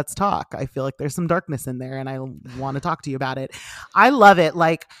 like, let's talk. I feel like there's some darkness in there, and I want to talk to you about it. I love it.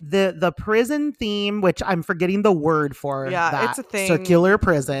 Like the prison theme, which I'm forgetting the word for. Yeah, that it's a thing. circular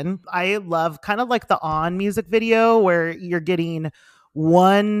prison. I love kind of like the On music video where you're getting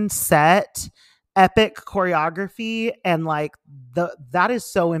one set epic choreography, and like that is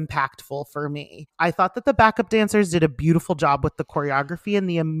so impactful for me. I thought that the backup dancers did a beautiful job with the choreography and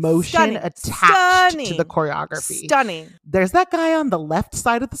the emotion attached to the choreography. Stunning. There's that guy on the left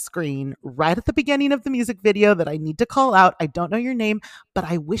side of the screen right at the beginning of the music video that I need to call out. I don't know your name, but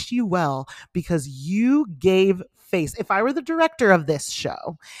I wish you well because you gave face. If I were the director of this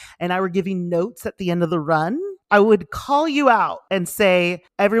show and I were giving notes at the end of the run, I would call you out and say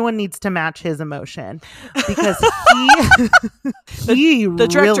everyone needs to match his emotion because he the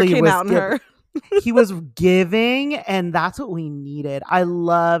director really came was out in her. he was giving, and that's what we needed. I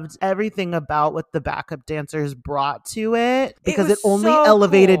loved everything about what the backup dancers brought to it because it only so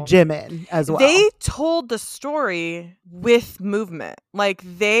elevated cool. Jimin as well. They told the story with movement. Like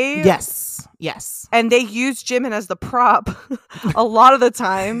Yes. And they used Jimin as the prop a lot of the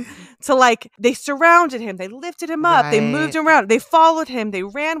time to like, they surrounded him, they lifted him up, they moved him around, they followed him, they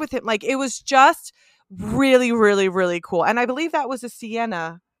ran with him. Like it was just really, really, really cool. And I believe that was a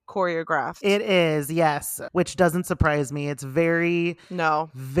Sienna choreographed. It is, yes, which doesn't surprise me. It's very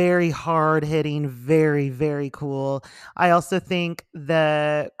hard hitting, very, very cool. I also think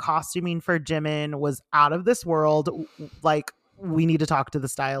the costuming for Jimin was out of this world. Like, we need to talk to the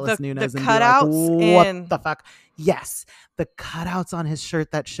stylist Nunes and be like, what the fuck? Yes, the cutouts on his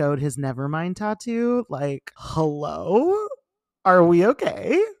shirt that showed his Nevermind tattoo. Like, hello? Are we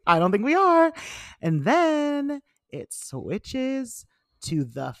okay? I don't think we are. And then it switches to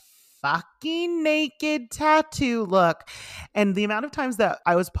the fucking naked tattoo look. And the amount of times that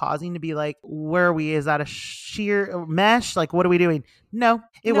I was pausing to be like, where are we? Is that a sheer mesh? Like, what are we doing? No,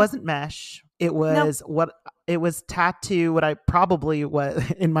 it wasn't mesh. It was it was tattoo. What I probably was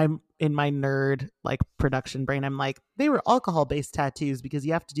in my nerd like production brain, I'm like, they were alcohol based tattoos because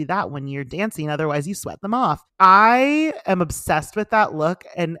you have to do that when you're dancing, otherwise you sweat them off. I am obsessed with that look.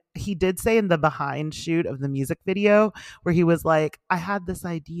 And he did say in the behind shoot of the music video where he was like, I had this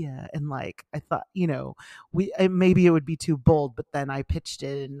idea and like I thought, maybe it would be too bold, but then I pitched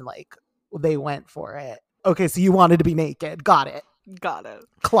it and like they went for it. Okay, so you wanted to be naked. Got it.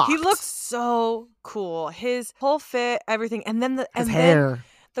 Clocked. He looks so cool. His whole fit, everything, and then his hair.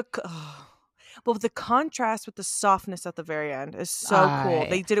 But the contrast with the softness at the very end is so cool.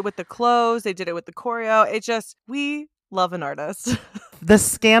 They did it with the clothes. They did it with the choreo. We love an artist. The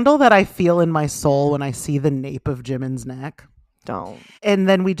scandal that I feel in my soul when I see the nape of Jimin's neck. Don't. And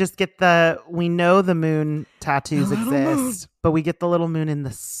then we just get we know the moon tattoos exist, but we get the little moon in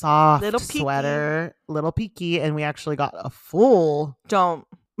the soft little sweater, little peaky, and we actually got a full. Don't.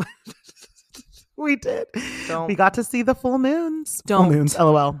 We did. Don't. We got to see the full moons. Don't. Full moons,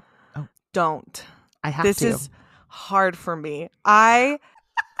 LOL. Oh. Don't. I have this to. This is hard for me. I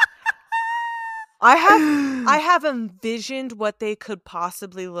have envisioned what they could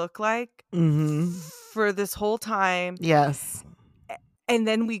possibly look like for this whole time. Yes. And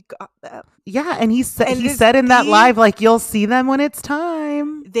then we got them. Yeah, and he said in that live, like, you'll see them when it's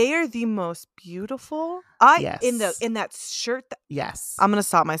time. They are the most beautiful. Yes. In that shirt. Yes. I'm gonna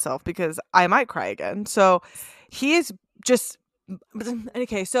stop myself because I might cry again. So he is just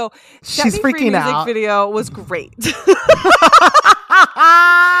okay. So she's freaking out. Music video was great.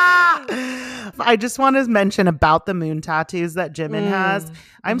 I just want to mention about the moon tattoos that Jimin has.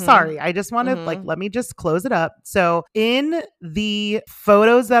 I'm sorry. I just want to let me just close it up. So in the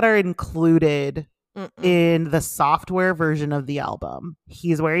photos that are included in the software version of the album,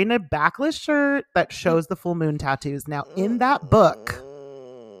 he's wearing a backless shirt that shows the full moon tattoos. Now in that book,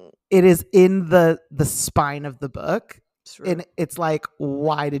 it is in the spine of the book. And it's like,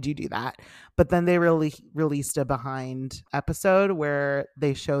 why did you do that? But then they released a behind episode where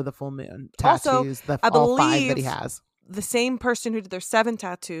they show the full moon tattoos, also, all 5 that he has. the same person who did their 7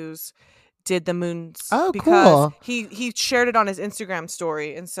 tattoos did the moons. Oh, because cool. he shared it on his Instagram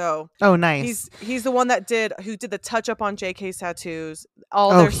story, and so Oh, nice. he's the one who did the touch up on JK's tattoos,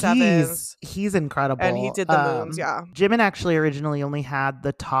 all Oh, their 7s, he's incredible. and he did the moons. Yeah, Jimin actually originally only had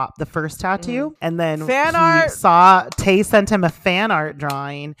the first tattoo, and then Fan art. Tay sent him a fan art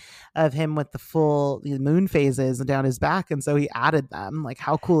drawing of him with the moon phases down his back, and so he added them. Like,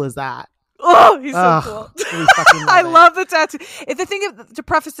 how cool is that? Oh, he's so cool. I love the tattoo. The thing to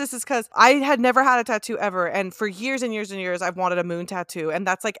preface this is because I had never had a tattoo ever. And for years and years and years, I've wanted a moon tattoo. And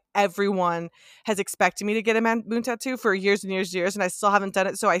that's like everyone has expected me to get a moon tattoo for years and years and years. And I still haven't done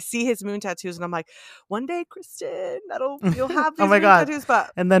it. So I see his moon tattoos and I'm like, one day, Kristen, you'll have these moon tattoos.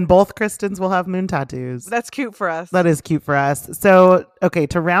 And then both Kristens will have moon tattoos. That's cute for us. That is cute for us. So, okay,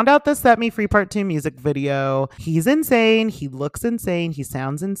 to round out the Set Me Free Part 2 music video, he's insane. He looks insane. He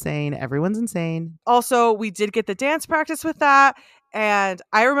sounds insane. Everyone's insane. Also, we did get the dance practice with that. And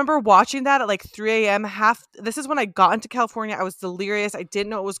I remember watching that at like 3 a.m. This is when I got into California. I was delirious. I didn't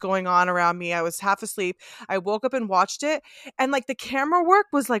know what was going on around me. I was half asleep. I woke up and watched it. And like the camera work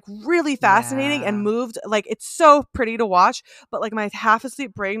was like really fascinating and moved. Like it's so pretty to watch. But like my half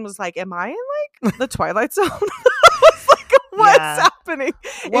asleep brain was like, am I in like the Twilight Zone? What's happening?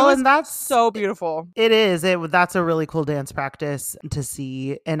 Well, and that's so beautiful. It is. That's a really cool dance practice to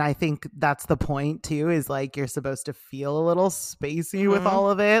see. And I think that's the point too, is like you're supposed to feel a little spacey with all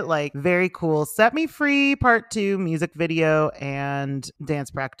of it. Like very cool. Set Me Free Part 2 music video and dance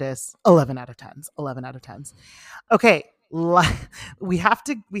practice. 11 out of 10s. 11 out of 10s. Okay. We have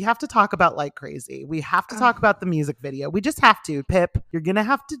to talk about Like Crazy. We have to talk about the music video. We just have to. Pip, you're gonna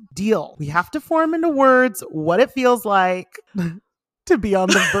have to deal. We have to form into words what it feels like to be on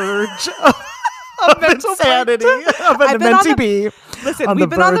the verge of insanity, of a mentee bee. Listen, we've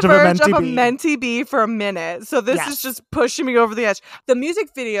been on the verge of a mentee bee for a minute, so this is just pushing me over the edge. The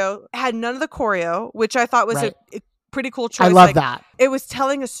music video had none of the choreo, which I thought was a pretty cool choice. I love that. It was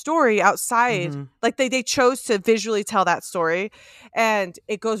telling a story outside. Like they chose to visually tell that story, and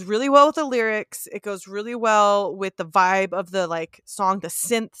it goes really well with the lyrics. It goes really well with the vibe of the like song, the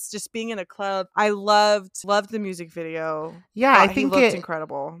synths, just being in a club. I loved the music video. Yeah, I think he looked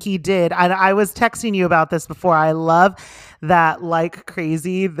incredible. He did. I was texting you about this before. I love that Like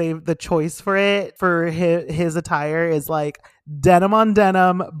Crazy. The choice for it for his attire is like denim on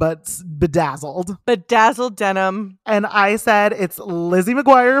denim, but bedazzled denim. And I said it's Lizzie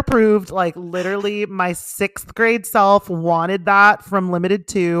McGuire approved. Like literally my 6th grade self wanted that from Limited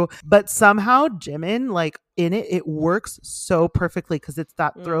 2, but somehow Jimin, like in it works so perfectly because it's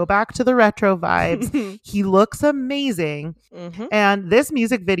that throwback to the retro vibes. He looks amazing. And this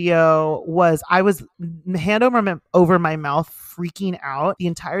music video I was hand over my mouth freaking out the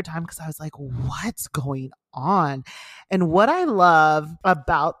entire time because I was like, what's going on? And what I love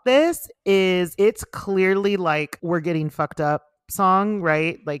about this is it's clearly like we're getting fucked up song,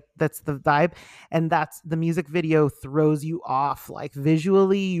 right? Like that's the vibe, and that's the music video throws you off. Like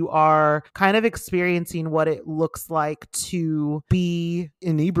visually you are kind of experiencing what it looks like to be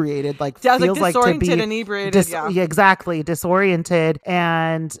inebriated, like feels like to be inebriated. Yeah, exactly, disoriented.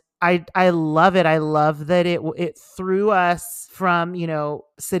 And I love it. I love that it threw us from,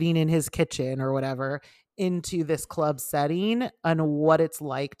 sitting in his kitchen or whatever into this club setting and what it's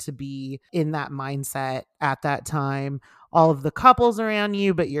like to be in that mindset at that time. All of the couples around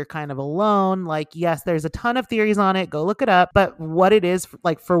you, but you're kind of alone. Like, yes, there's a ton of theories on it. Go look it up. But what it is,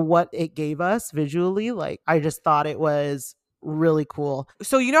 like for what it gave us visually, like I just thought it was really cool.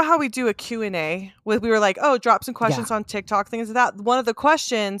 So you know how we do a Q&A? We were like, oh, drop some questions on TikTok, things like that. One of the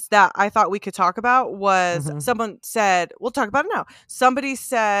questions that I thought we could talk about was someone said, we'll talk about it now. Somebody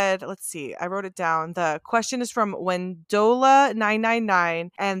said, let's see, I wrote it down. The question is from Wendola999,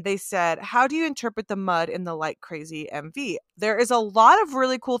 and they said, how do you interpret the mud in the Like Crazy MV? There is a lot of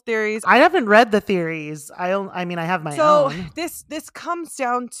really cool theories. I haven't read the theories. I have my own. So this comes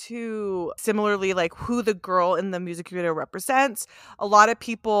down to similarly like who the girl in the music video represents. A lot of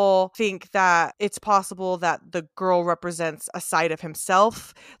people think that it's possible that the girl represents a side of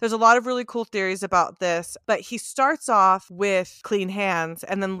himself. There's a lot of really cool theories about this, but he starts off with clean hands,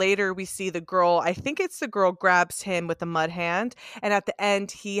 and then later we see the girl, I think it's the girl, grabs him with a mud hand, and at the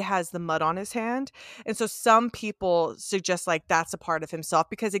end he has the mud on his hand. And so some people suggest like that's a part of himself,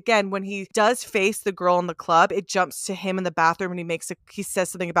 because again, when he does face the girl in the club, it jumps to him in the bathroom and he says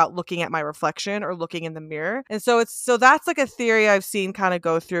something about looking at my reflection or looking in the mirror. And so that's like a theory I've seen kind of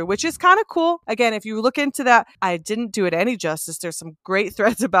go through, which is kind of cool. Again, if you look into that, I didn't do it any justice. There's some great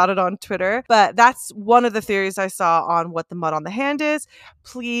threads about it on Twitter, but that's one of the theories I saw on what the mud on the hand is.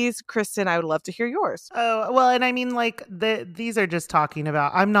 Please, Kristen, I would love to hear yours. Oh, well, and I mean, like, these are just talking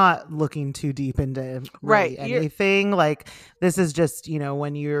about, I'm not looking too deep into really anything. Like, this is just, you know,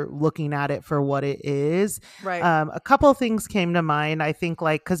 when you're looking at it for what it is. Right. A couple of things came to mind. I think,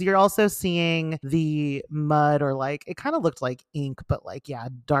 like, because you're also seeing the mud, or like, it kind of looked like ink, but like, yeah,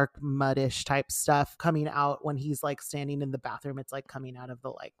 dark muddish type stuff coming out when he's like standing in the bathroom. It's like coming out of the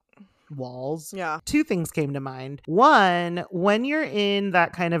like walls. Yeah. Two things came to mind. One, when you're in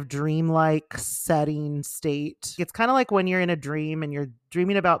that kind of dreamlike setting state, it's kind of like when you're in a dream and you're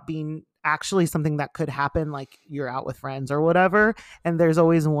dreaming about being actually something that could happen, like you're out with friends or whatever, and there's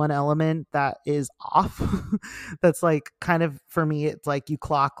always one element that is off. That's like, kind of, for me, it's like you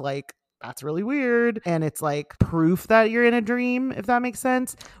clock like, that's really weird, and it's like proof that you're in a dream, if that makes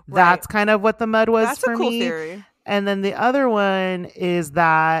sense. Right. That's kind of what the mud was. That's for a cool me. Theory. And then the other one is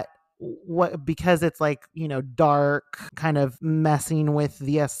that because it's like, you know, dark, kind of messing with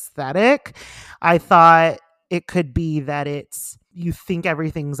the aesthetic, I thought it could be that it's, you think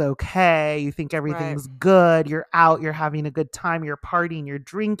everything's okay, you think everything's good, you're out, you're having a good time, you're partying, you're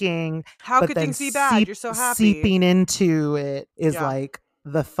drinking. How could things be bad? You're so happy. Seeping into it is like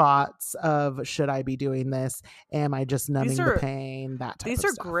the thoughts of, should I be doing this? Am I just numbing the pain? That type of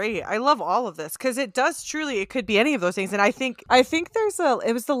stuff. These are great. I love all of this because it does truly, it could be any of those things. And I think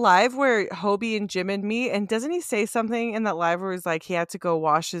it was the live where Hobie and Jimin meet, and doesn't he say something in that live where he's like, he had to go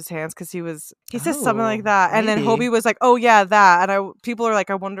wash his hands because he says something like that. And then Hobie was like, oh yeah, that. And people are like,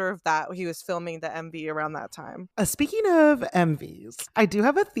 I wonder if that he was filming the MV around that time. Speaking of MVs, I do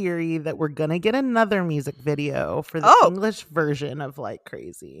have a theory that we're gonna get another music video for the English version of like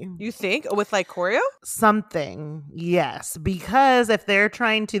Crazy. You think with like choreo? Something, yes. Because if they're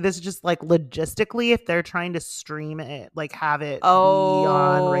trying to, this is just like logistically, if they're trying to stream it, like have it be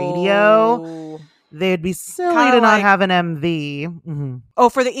on radio, they'd be silly kinda to not have an MV. Mm-hmm. Oh,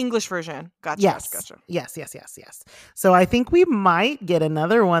 for the English version. Gotcha. Yes. Gotcha. Yes. So I think we might get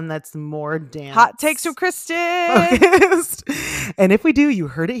another one that's more dance. Hot takes from Kristen. Focused. And if we do, you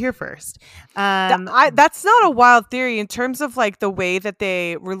heard it here first. That's not a wild theory in terms of like the way that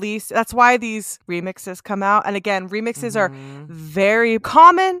they release. That's why these remixes come out. And again, remixes are very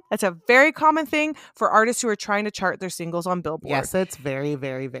common. That's a very common thing for artists who are trying to chart their singles on Billboard. Yes, it's very,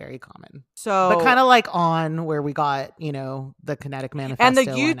 very, very common. So, but kind of like On, where we got, you know, the Kinetic Manifesto. And the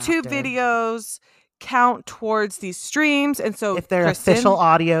YouTube videos count towards these streams, and so if they're official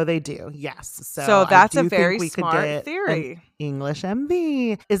audio, they do. Yes. So that's a very smart theory. English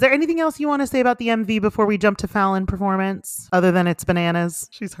MV. Is there anything else you want to say about the MV before we jump to Fallon performance, other than it's bananas?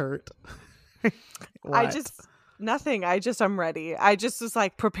 She's hurt. Nothing. I'm ready. I just was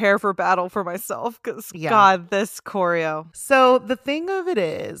like, prepare for battle for myself because God, this choreo. So the thing of it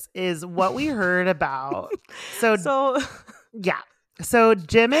is what we heard about. So yeah. So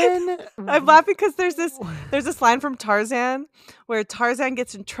Jimin, I'm laughing because there's this line from Tarzan where Tarzan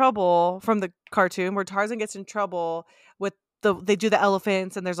gets in trouble from the cartoon where Tarzan gets in trouble with they do the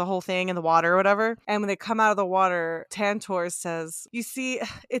elephants and there's a whole thing in the water or whatever. And when they come out of the water, Tantor says, you see,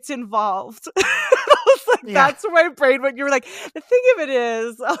 it's involved. That's where my brain went. You were like, the thing of it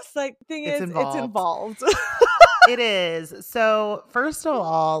is, I was like, it's involved. It is. So first of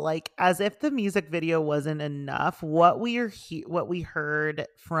all, like, as if the music video wasn't enough, what we heard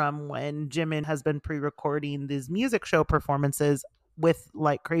from when Jimin has been pre-recording these music show performances with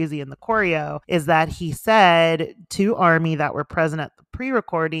like Crazy in the choreo is that he said to ARMY that were present at the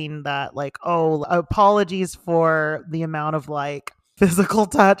pre-recording that like, oh, apologies for the amount of like physical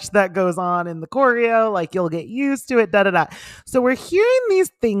touch that goes on in the choreo, like you'll get used to it, da. So we're hearing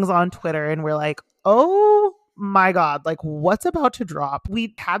these things on Twitter and we're like, oh my God, like what's about to drop?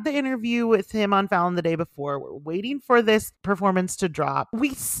 We had the interview with him on Fallon the day before. We're waiting for this performance to drop.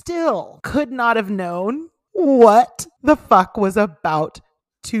 We still could not have known what the fuck was about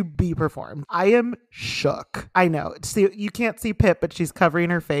to be performed. I am shook. I know. See, you can't see Pip, but she's covering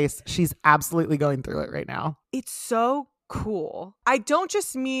her face. She's absolutely going through it right now. It's so cool. I don't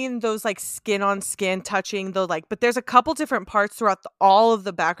just mean those like skin on skin touching the like, but there's a couple different parts throughout all of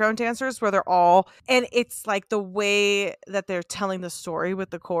the background dancers where they're all, and it's like the way that they're telling the story with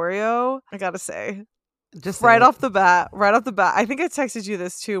the choreo. I gotta say, just right off the bat, I think I texted you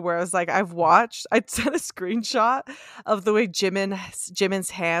this too, where I was like, I sent a screenshot of the way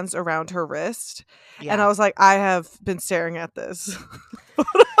Jimin's hands around her wrist, and I was like, I have been staring at this.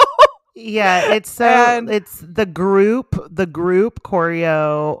 Yeah, And it's the group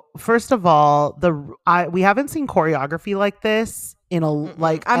choreo. First of all, we haven't seen choreography like this in a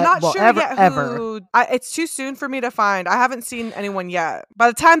mm-mm. I'm not well sure ever yet ever. it's too soon for me to find. I haven't seen anyone yet. By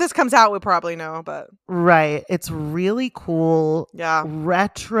the time this comes out, we'll probably know, but Right. It's really cool. yeah.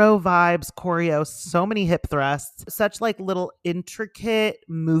 Retro vibes, choreo, so many hip thrusts, such like little intricate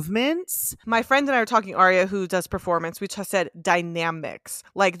movements. My friend and I were talking, Aria, who does performance. We just said dynamics.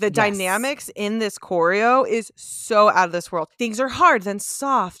 Like the Yes. dynamics in this choreo is so out of this world. Things are hard, then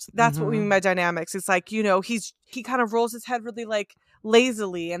soft. That's what we mean Hmm. by dynamics. It's like, he kind of rolls his head really like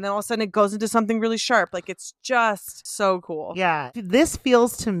lazily, and then all of a sudden it goes into something really sharp. Like it's just so cool. Yeah. This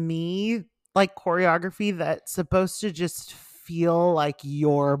feels to me like choreography that's supposed to just feel like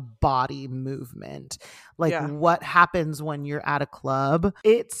your body movement. Like Yeah. what happens when you're at a club.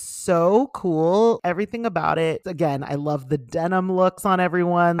 It's so cool. Everything about it. Again, I love the denim looks on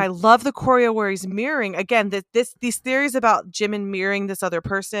everyone. I love the choreo where he's mirroring again. These theories about Jimin mirroring this other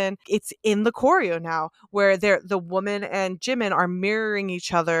person. It's in the choreo now, where the woman and Jimin are mirroring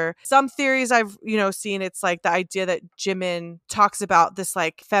each other. Some theories I've seen. It's like the idea that Jimin talks about this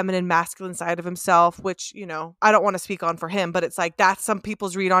like feminine, masculine side of himself, which I don't want to speak on for him, but it's like that's some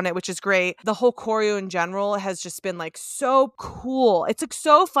people's read on it, which is great. The whole choreo in general has just been like so cool. It's like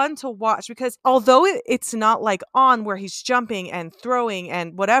so fun to watch because although it's not like on where he's jumping and throwing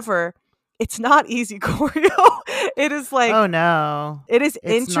and whatever, it's not easy choreo. It is like, Oh no. it is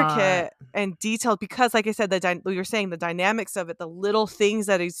It's not. intricate and detailed because like I said, you're saying the dynamics of it, the little things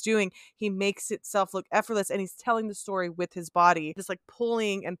that he's doing, he makes itself look effortless, and he's telling the story with his body, just like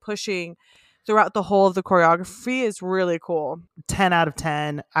pulling and pushing throughout the whole of the choreography is really cool. 10 out of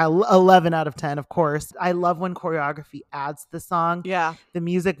 10. 11 out of 10, of course. I love when choreography adds the song. Yeah. The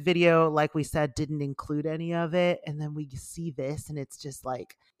music video, like we said, didn't include any of it. And then we see this and it's just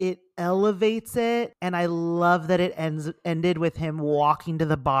like, it elevates it. And I love that it ended with him walking to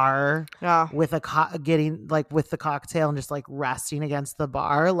the bar Yeah. with getting like with the cocktail and just like resting against the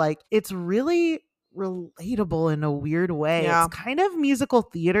bar. Like it's really relatable in a weird way. Yeah. It's kind of musical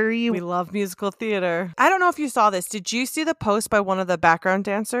theater-y. We love musical theater. I don't know if you saw this. Did you see the post by one of the background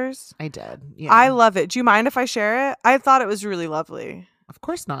dancers? I did. Yeah. I love it. Do you mind if I share it? I thought it was really lovely. Of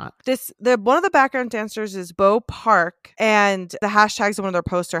course not. One of the background dancers is Bo Park, and the hashtags in one of their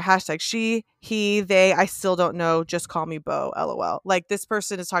posts are hashtag she, he, they, I still don't know, just call me Bo, LOL. Like this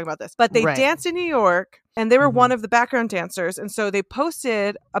person is talking about this. But they Right. danced in New York, and they were Mhm. one of the background dancers. And so they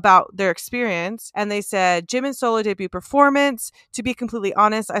posted about their experience, and they said, Jimin's solo debut performance. To be completely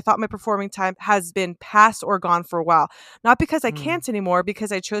honest, I thought my performing time has been past or gone for a while. Not because I can't anymore,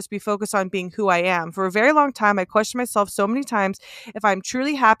 because I chose to be focused on being who I am. For a very long time, I questioned myself so many times if I'm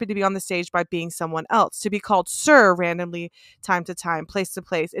truly happy to be on the stage by being someone else, to be called sir randomly time to time, place to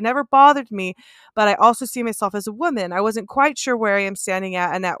place. It never bothered me, but I also see myself as a woman. I wasn't quite sure where I am standing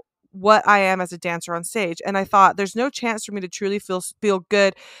at and at what I am as a dancer on stage. And I thought there's no chance for me to truly feel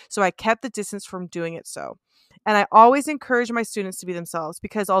good. So I kept the distance from doing it so. And I always encourage my students to be themselves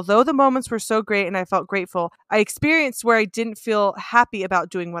because although the moments were so great and I felt grateful, I experienced where I didn't feel happy about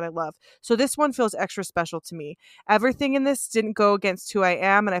doing what I love. So this one feels extra special to me. Everything in this didn't go against who I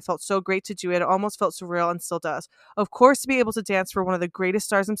am, and I felt so great to do it. It almost felt surreal and still does. Of course, to be able to dance for one of the greatest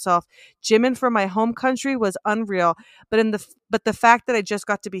stars himself, Jimin from my home country, was unreal. But the fact that I just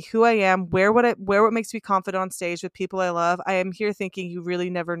got to be who I am, wear what makes me confident on stage with people I love, I am here thinking you really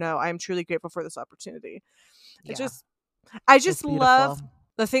never know. I am truly grateful for this opportunity. Yeah. I just love beautiful.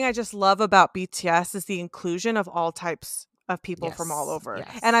 the thing I just love about BTS is the inclusion of all types of people from all over.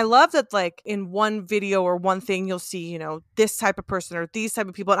 Yes. And I love that like in one video or one thing you'll see, this type of person or these type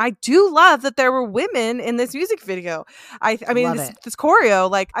of people. And I do love that there were women in this music video. I mean Love this choreo,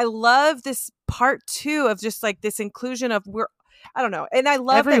 like I love this part too of just like this inclusion of I don't know. And I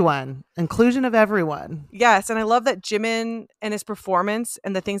love everyone. Inclusion of everyone. Yes, and I love that Jimin and his performance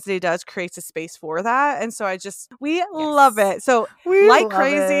and the things that he does creates a space for that. And so we love it. So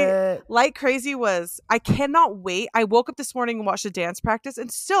Like Crazy was, I cannot wait. I woke up this morning and watched a dance practice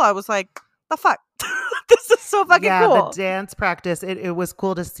and still I was like, the fuck? This is so fucking cool. The dance practice, it was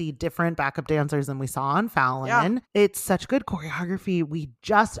cool to see different backup dancers than we saw on Fallon. Yeah. It's such good choreography. We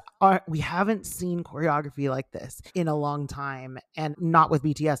haven't seen choreography like this in a long time, and not with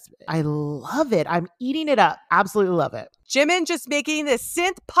BTS. I love it. I'm eating it up. Absolutely love it. Jimin just making this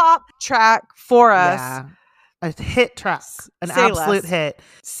synth pop track for us. Yeah. A hit track, an Say absolute less. hit.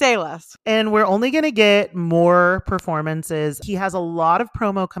 Say less. And we're only going to get more performances. He has a lot of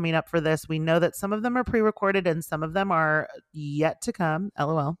promo coming up for this. We know that some of them are pre-recorded and some of them are yet to come.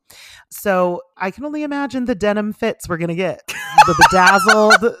 LOL. So I can only imagine the denim fits we're going to get. The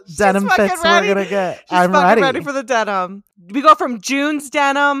bedazzled denim fits we're going to get. I'm ready for the denim. We go from June's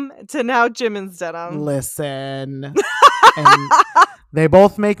denim to now Jimin's denim. Listen. And they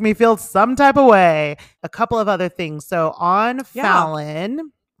both make me feel some type of way. A couple of other things. So on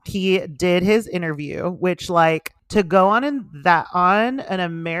Fallon, he did his interview, which like to go on an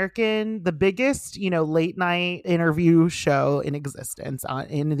American, the biggest, late night interview show in existence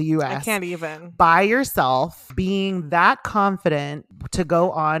in the US. I can't even. By yourself, being that confident to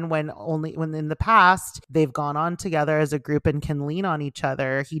go on when in the past they've gone on together as a group and can lean on each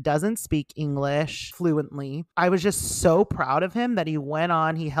other. He doesn't speak English fluently. I was just so proud of him that he went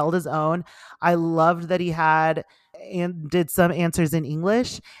on, he held his own. I loved that he had and did some answers in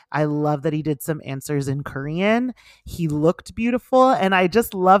English. I love that he did some answers in Korean. He looked beautiful, and I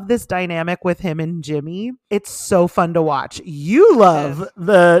just love this dynamic with him and Jimmy. It's so fun to watch. You love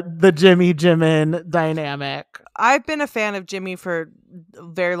the Jimmy Jimin dynamic. I've been a fan of Jimmy for a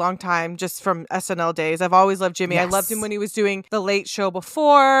very long time, just from SNL days. I've always loved Jimmy. Yes. I loved him when he was doing the Late Show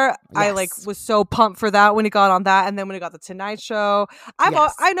before. Yes. I was so pumped for that when he got on that, and then when he got the Tonight Show.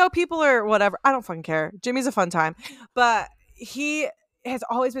 I know people are whatever. I don't fucking care. Jimmy's a fun time, but he has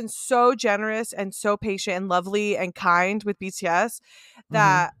always been so generous and so patient and lovely and kind with BTS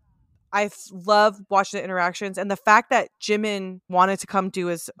that I love watching the interactions, and the fact that Jimin wanted to come do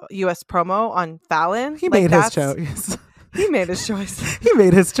his US promo on Fallon. He made his choice. He made his choice. He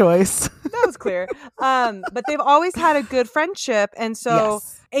made his choice. That was clear. But they've always had a good friendship, and so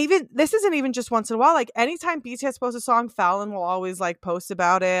even this isn't even just once in a while. Like anytime BTS posts a song, Fallon will always like post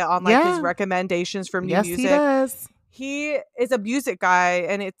about it on like his recommendations from new music. He does. He is a music guy,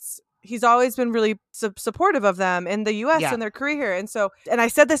 and he's always been really supportive of them in the US and their career here. And so, and I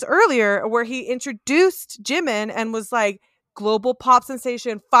said this earlier where he introduced Jimin and was like, global pop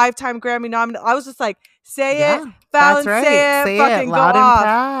sensation, 5-time Grammy nominated. I was just like, say it, Fallon, right. say it, fucking go loud off. And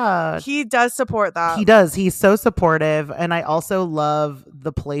proud. He does support that. He does. He's so supportive. And I also love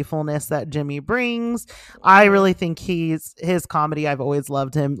the playfulness that Jimmy brings. I really think his comedy, I've always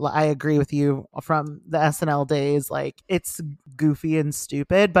loved him. I agree with you from the SNL days. Like, it's goofy and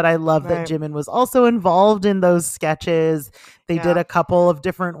stupid, but I love that Jimin was also involved in those sketches. They did a couple of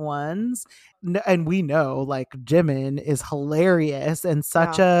different ones. And we know like Jimin is hilarious and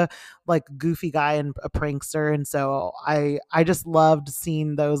such a like goofy guy and a prankster, and so I just loved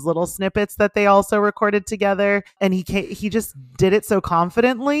seeing those little snippets that they also recorded together, and he just did it so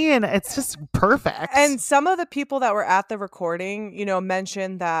confidently, and it's just perfect. And some of the people that were at the recording,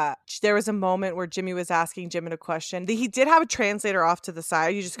 mentioned that there was a moment where Jimmy was asking Jimin a question. He did have a translator off to the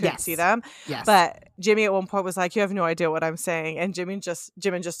side, you just couldn't see them. Yes. But Jimmy at one point was like, "You have no idea what I'm saying," and Jimin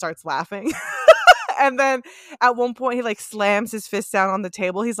just starts laughing. And then at one point he like slams his fist down on the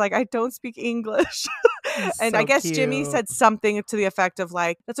table. He's like, "I don't speak English." And so I guess cute. Jimmy said something to the effect of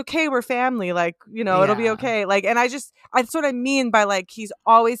like, "That's okay, we're family, like, it'll be okay." Like, and that's what I mean by like, he's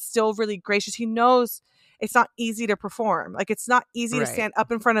always still really gracious. He knows it's not easy to perform. Like, it's not easy to stand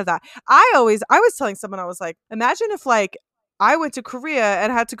up in front of that. I was telling someone, I was like, imagine if like I went to Korea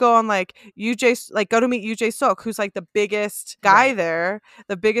and had to go on like go to meet UJ Sok, who's like the biggest guy there,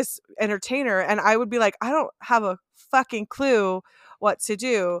 the biggest entertainer. And I would be like, I don't have a fucking clue what to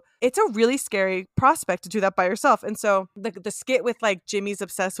do. It's a really scary prospect to do that by yourself. And so the skit with like Jimmy's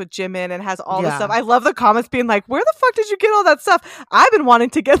obsessed with Jimin and has all this stuff. I love the comments being like, where the fuck did you get all that stuff? I've been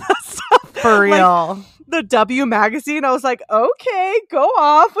wanting to get that stuff. For real. Like, the W magazine. I was like, okay, go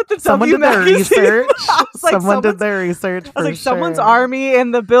off with the W magazine. Someone did their research. I was like, someone's army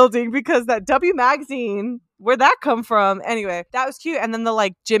in the building, because that W magazine, where'd that come from? Anyway, that was cute. And then the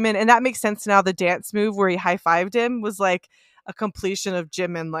like Jimin, and that makes sense now. The dance move where he high-fived him was like a completion of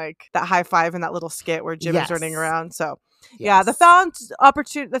Jimin, like that high five in that little skit where Jimin's running around. So yeah, the Fallon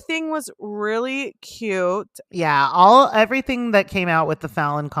opportunity, the thing was really cute. Yeah, everything that came out with the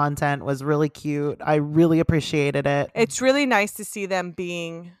Fallon content was really cute. I really appreciated it. It's really nice to see them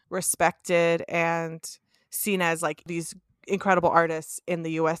being respected and seen as like these incredible artists in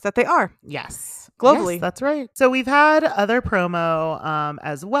the US that they are. Yes. Globally. Yes, that's right. So we've had other promo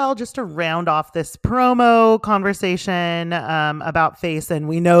as well, just to round off this promo conversation about Face. And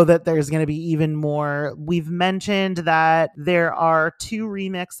we know that there's going to be even more. We've mentioned that there are 2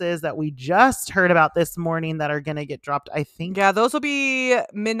 remixes that we just heard about this morning that are going to get dropped, I think. Yeah, those will be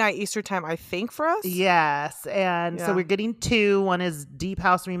midnight Eastern time, I think, for us. Yes. And so we're getting 2. One is Deep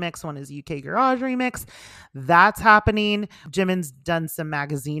House remix. One is UK Garage remix. That's happening. Jimin's done some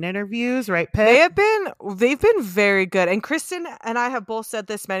magazine interviews, right, Pip? They've been very good. And Kristen and I have both said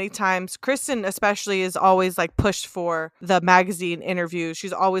this many times. Kristen especially is always like pushed for the magazine interviews.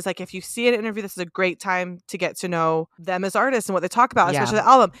 She's always like, if you see an interview, this is a great time to get to know them as artists and what they talk about, especially the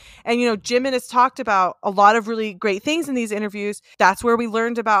album. And, you know, Jimin has talked about a lot of really great things in these interviews. That's where we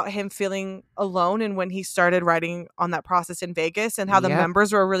learned about him feeling alone and when he started writing on that process in Vegas, and how the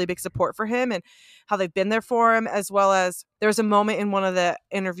members were a really big support for him and how they've been there for him, as well as there's a moment in one of the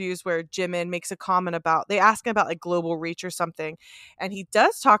interviews where Jimin makes a comment about, they ask him about like global reach or something. And he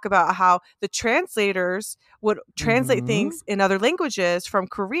does talk about how the translators would translate things in other languages from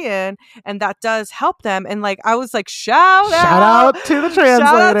Korean, and that does help them. And like, I was like, shout out to the translators.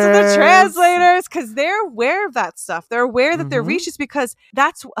 Shout out to the translators, because they're aware of that stuff. They're aware that their reach is, because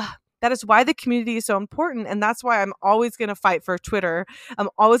that is why the community is so important. And that's why I'm always going to fight for Twitter. I'm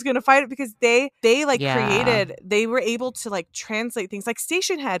always going to fight it, because they created, they were able to like translate things like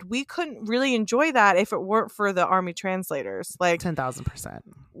Station Head. We couldn't really enjoy that if it weren't for the Army translators. Like 10,000%.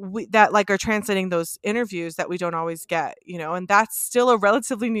 That like are translating those interviews that we don't always get, you know, and that's still a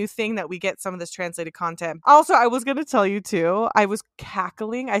relatively new thing that we get some of this translated content. Also, I was going to tell you too, I was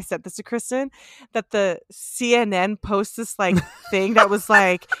cackling. I said this to Kristen, that the CNN posts this like thing that was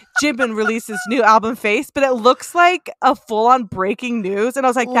like, Jimin releases new album Face, but it looks like a full-on breaking news. And I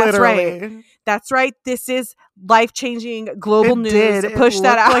was like, that's right. That's right. This is life-changing global news. Push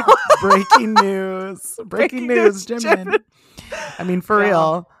that out. Like breaking news. Breaking news, Jimin. I mean, for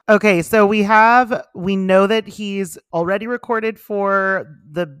real. Okay, so we know that he's already recorded for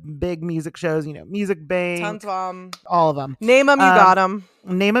the big music shows, you know, Music Bank. Tons of them. All of them. Name them, you got them.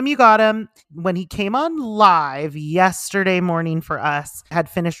 Name him, you got him. When he came on live yesterday morning for us, had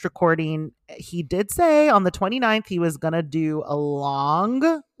finished recording, he did say on the 29th he was going to do a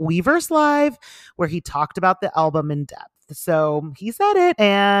long Weverse Live where he talked about the album in depth. So he said it,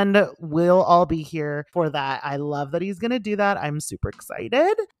 and we'll all be here for that. I love that he's going to do that. I'm super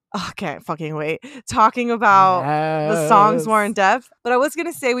excited. Oh, I can't fucking wait. Talking about the songs more in depth. But I was going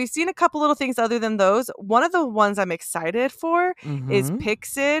to say, we've seen a couple little things other than those. One of the ones I'm excited for is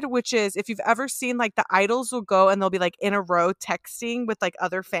Pixid, which is, if you've ever seen, like, the idols will go and they'll be, like, in a row texting with, like,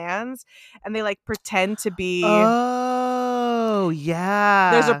 other fans. And they, like, pretend to be... Oh,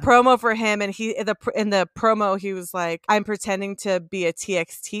 yeah. There's a promo for him, and in the promo, he was like, I'm pretending to be a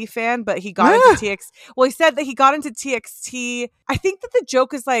TXT fan, but he got into TXT. Well, he said that he got into TXT. I think that the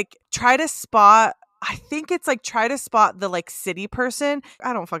joke is, like, try to spot the like city person.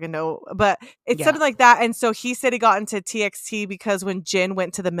 I don't fucking know, but it's something like that. And so he said he got into TXT because when Jin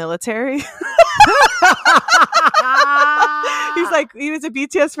went to the military, he's like, he was a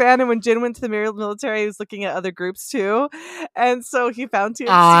BTS fan, and when Jin went to the military, he was looking at other groups too, and so he found TXT.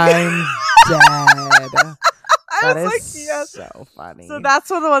 I'm dead. I was like, yes. So funny. So that's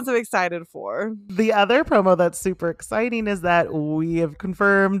one of the ones I'm excited for. The other promo that's super exciting is that we have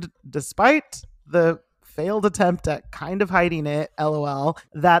confirmed, despite the failed attempt at kind of hiding it, LOL,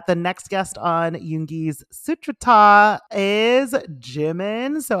 that the next guest on Yoongi's Sutrata is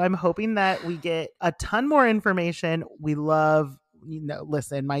Jimin. So I'm hoping that we get a ton more information. We love...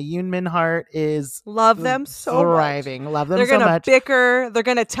 listen, my Yoonmin heart is love them so thriving. Much. Love them They're so much. They're gonna bicker. They're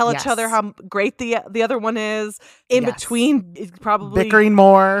gonna tell each other how great the other one is. In between, probably bickering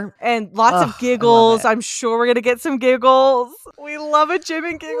more and lots of giggles. I'm sure we're gonna get some giggles. We love a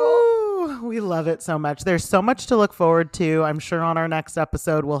Jimin giggle. Ooh, we love it so much. There's so much to look forward to. I'm sure on our next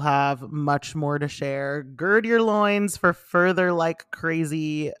episode we'll have much more to share. Gird your loins for further like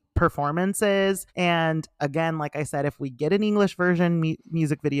crazy performances. And again, like I said, if we get an English version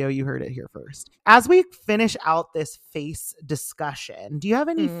music video, you heard it here first. As we finish out this Face discussion, do you have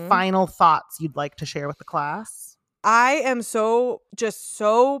any final thoughts you'd like to share with the class? I am so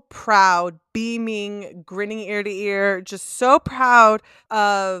proud beaming, grinning ear to ear, just so proud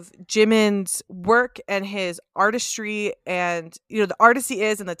of Jimin's work and his artistry and, the artist he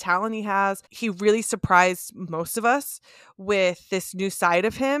is and the talent he has. He really surprised most of us with this new side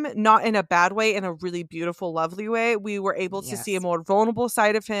of him, not in a bad way, in a really beautiful, lovely way. We were able to see a Yes. more vulnerable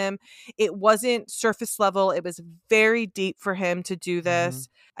side of him. It wasn't surface level. It was very deep for him to do this.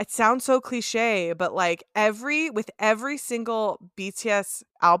 It sounds so cliche, but like with every single BTS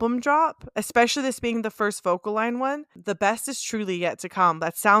album drop, especially this being the first vocal line one, the best is truly yet to come.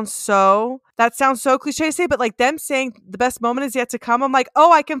 That sounds so cliche to say, but like them saying the best moment is yet to come, I'm like,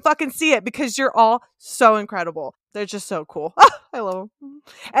 oh, I can fucking see it because you're all so incredible. They're just so cool. I love them.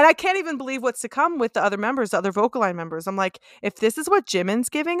 And I can't even believe what's to come with the other members, the other vocal line members. I'm like, if this is what Jimin's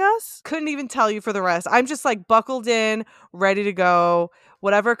giving us, couldn't even tell you for the rest. I'm just like buckled in, ready to go.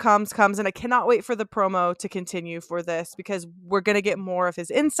 Whatever comes. And I cannot wait for the promo to continue for this because we're going to get more of his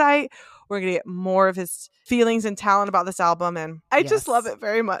insight. We're going to get more of his feelings and talent about this album. And I just love it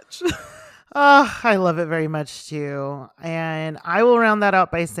very much. Oh, I love it very much too. And I will round that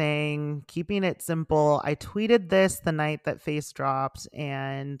out by saying, keeping it simple, I tweeted this the night that Face dropped,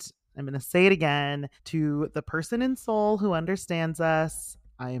 and I'm going to say it again to the person in Seoul who understands us.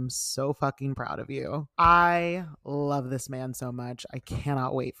 I am so fucking proud of you. I love this man so much. I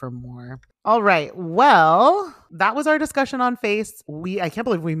cannot wait for more. All right. Well, that was our discussion on Face. I can't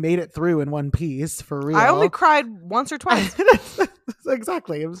believe we made it through in one piece, for real. I only cried once or twice.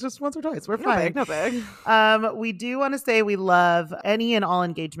 Exactly. It was just once or twice. We're fine. No big. We do want to say we love any and all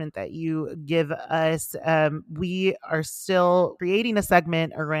engagement that you give us. We are still creating a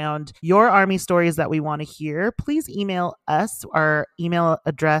segment around your army stories that we want to hear. Please email us. Our email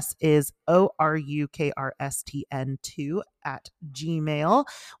address is ORUKRSTN2@gmail.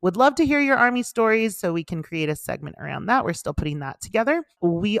 Would love to hear your army stories so we can create a segment around that. We're still putting that together.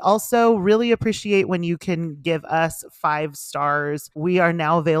 We also really appreciate when you can give us 5 stars. We are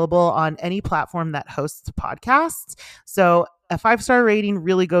now available on any platform that hosts podcasts. So a 5-star rating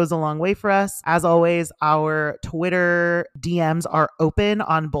really goes a long way for us. As always, our Twitter DMs are open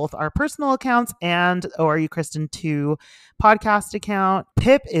on both our personal accounts and ORU Kristen 2 podcast account.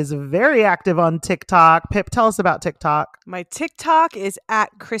 Pip is very active on TikTok. Pip, tell us about TikTok. My TikTok is at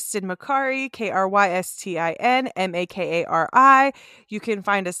Kristen Makari, KRYSTIN MAKARI. You can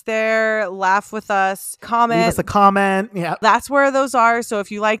find us there, laugh with us, comment. Leave us a comment. Yeah. That's where those are. So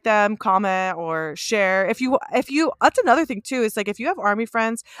if you like them, comment or share. If you that's another thing too, is like if you have army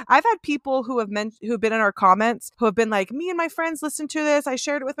friends, I've had people who've been in our comments who have been like, me and my friends listened to this. I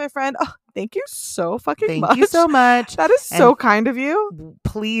shared it with my friend. Oh, thank you so fucking much. Thank you so much. That is so kind of you.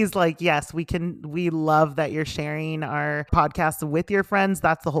 Please, yes, we love that you're sharing our podcast with your friends.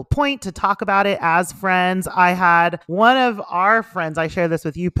 That's the whole point, to talk about it as friends. I had one of our friends, I share this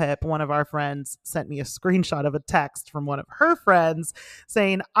with you, Pip, one of our friends sent me a screenshot of a text from one of her friends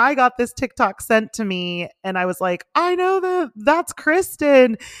saying, I got this TikTok sent to me. And I was like, I know that's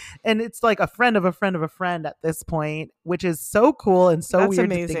Kristen. And it's like a friend of a friend of a friend at this point, which is so cool and so That's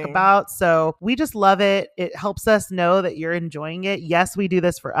weird amazing to think about. So we just love it. It helps us know that you're enjoying it. Yes, we do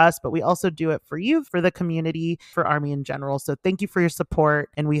this for us, but we also do it for you, for the community, for Army in general. So thank you for your support,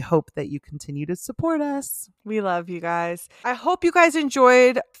 and we hope that you continue to support us. We love you guys. I hope you guys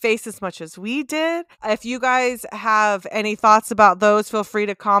enjoyed Face as much as we did. If you guys have any thoughts about those, feel free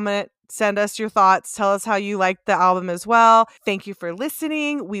to comment. Send us your thoughts. Tell us how you liked the album as well. Thank you for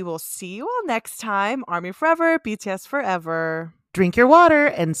listening. We will see you all next time. Army forever, BTS forever. Drink your water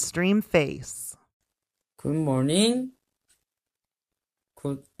and stream Face. Good morning,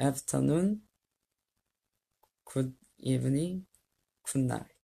 good afternoon, good evening, good night.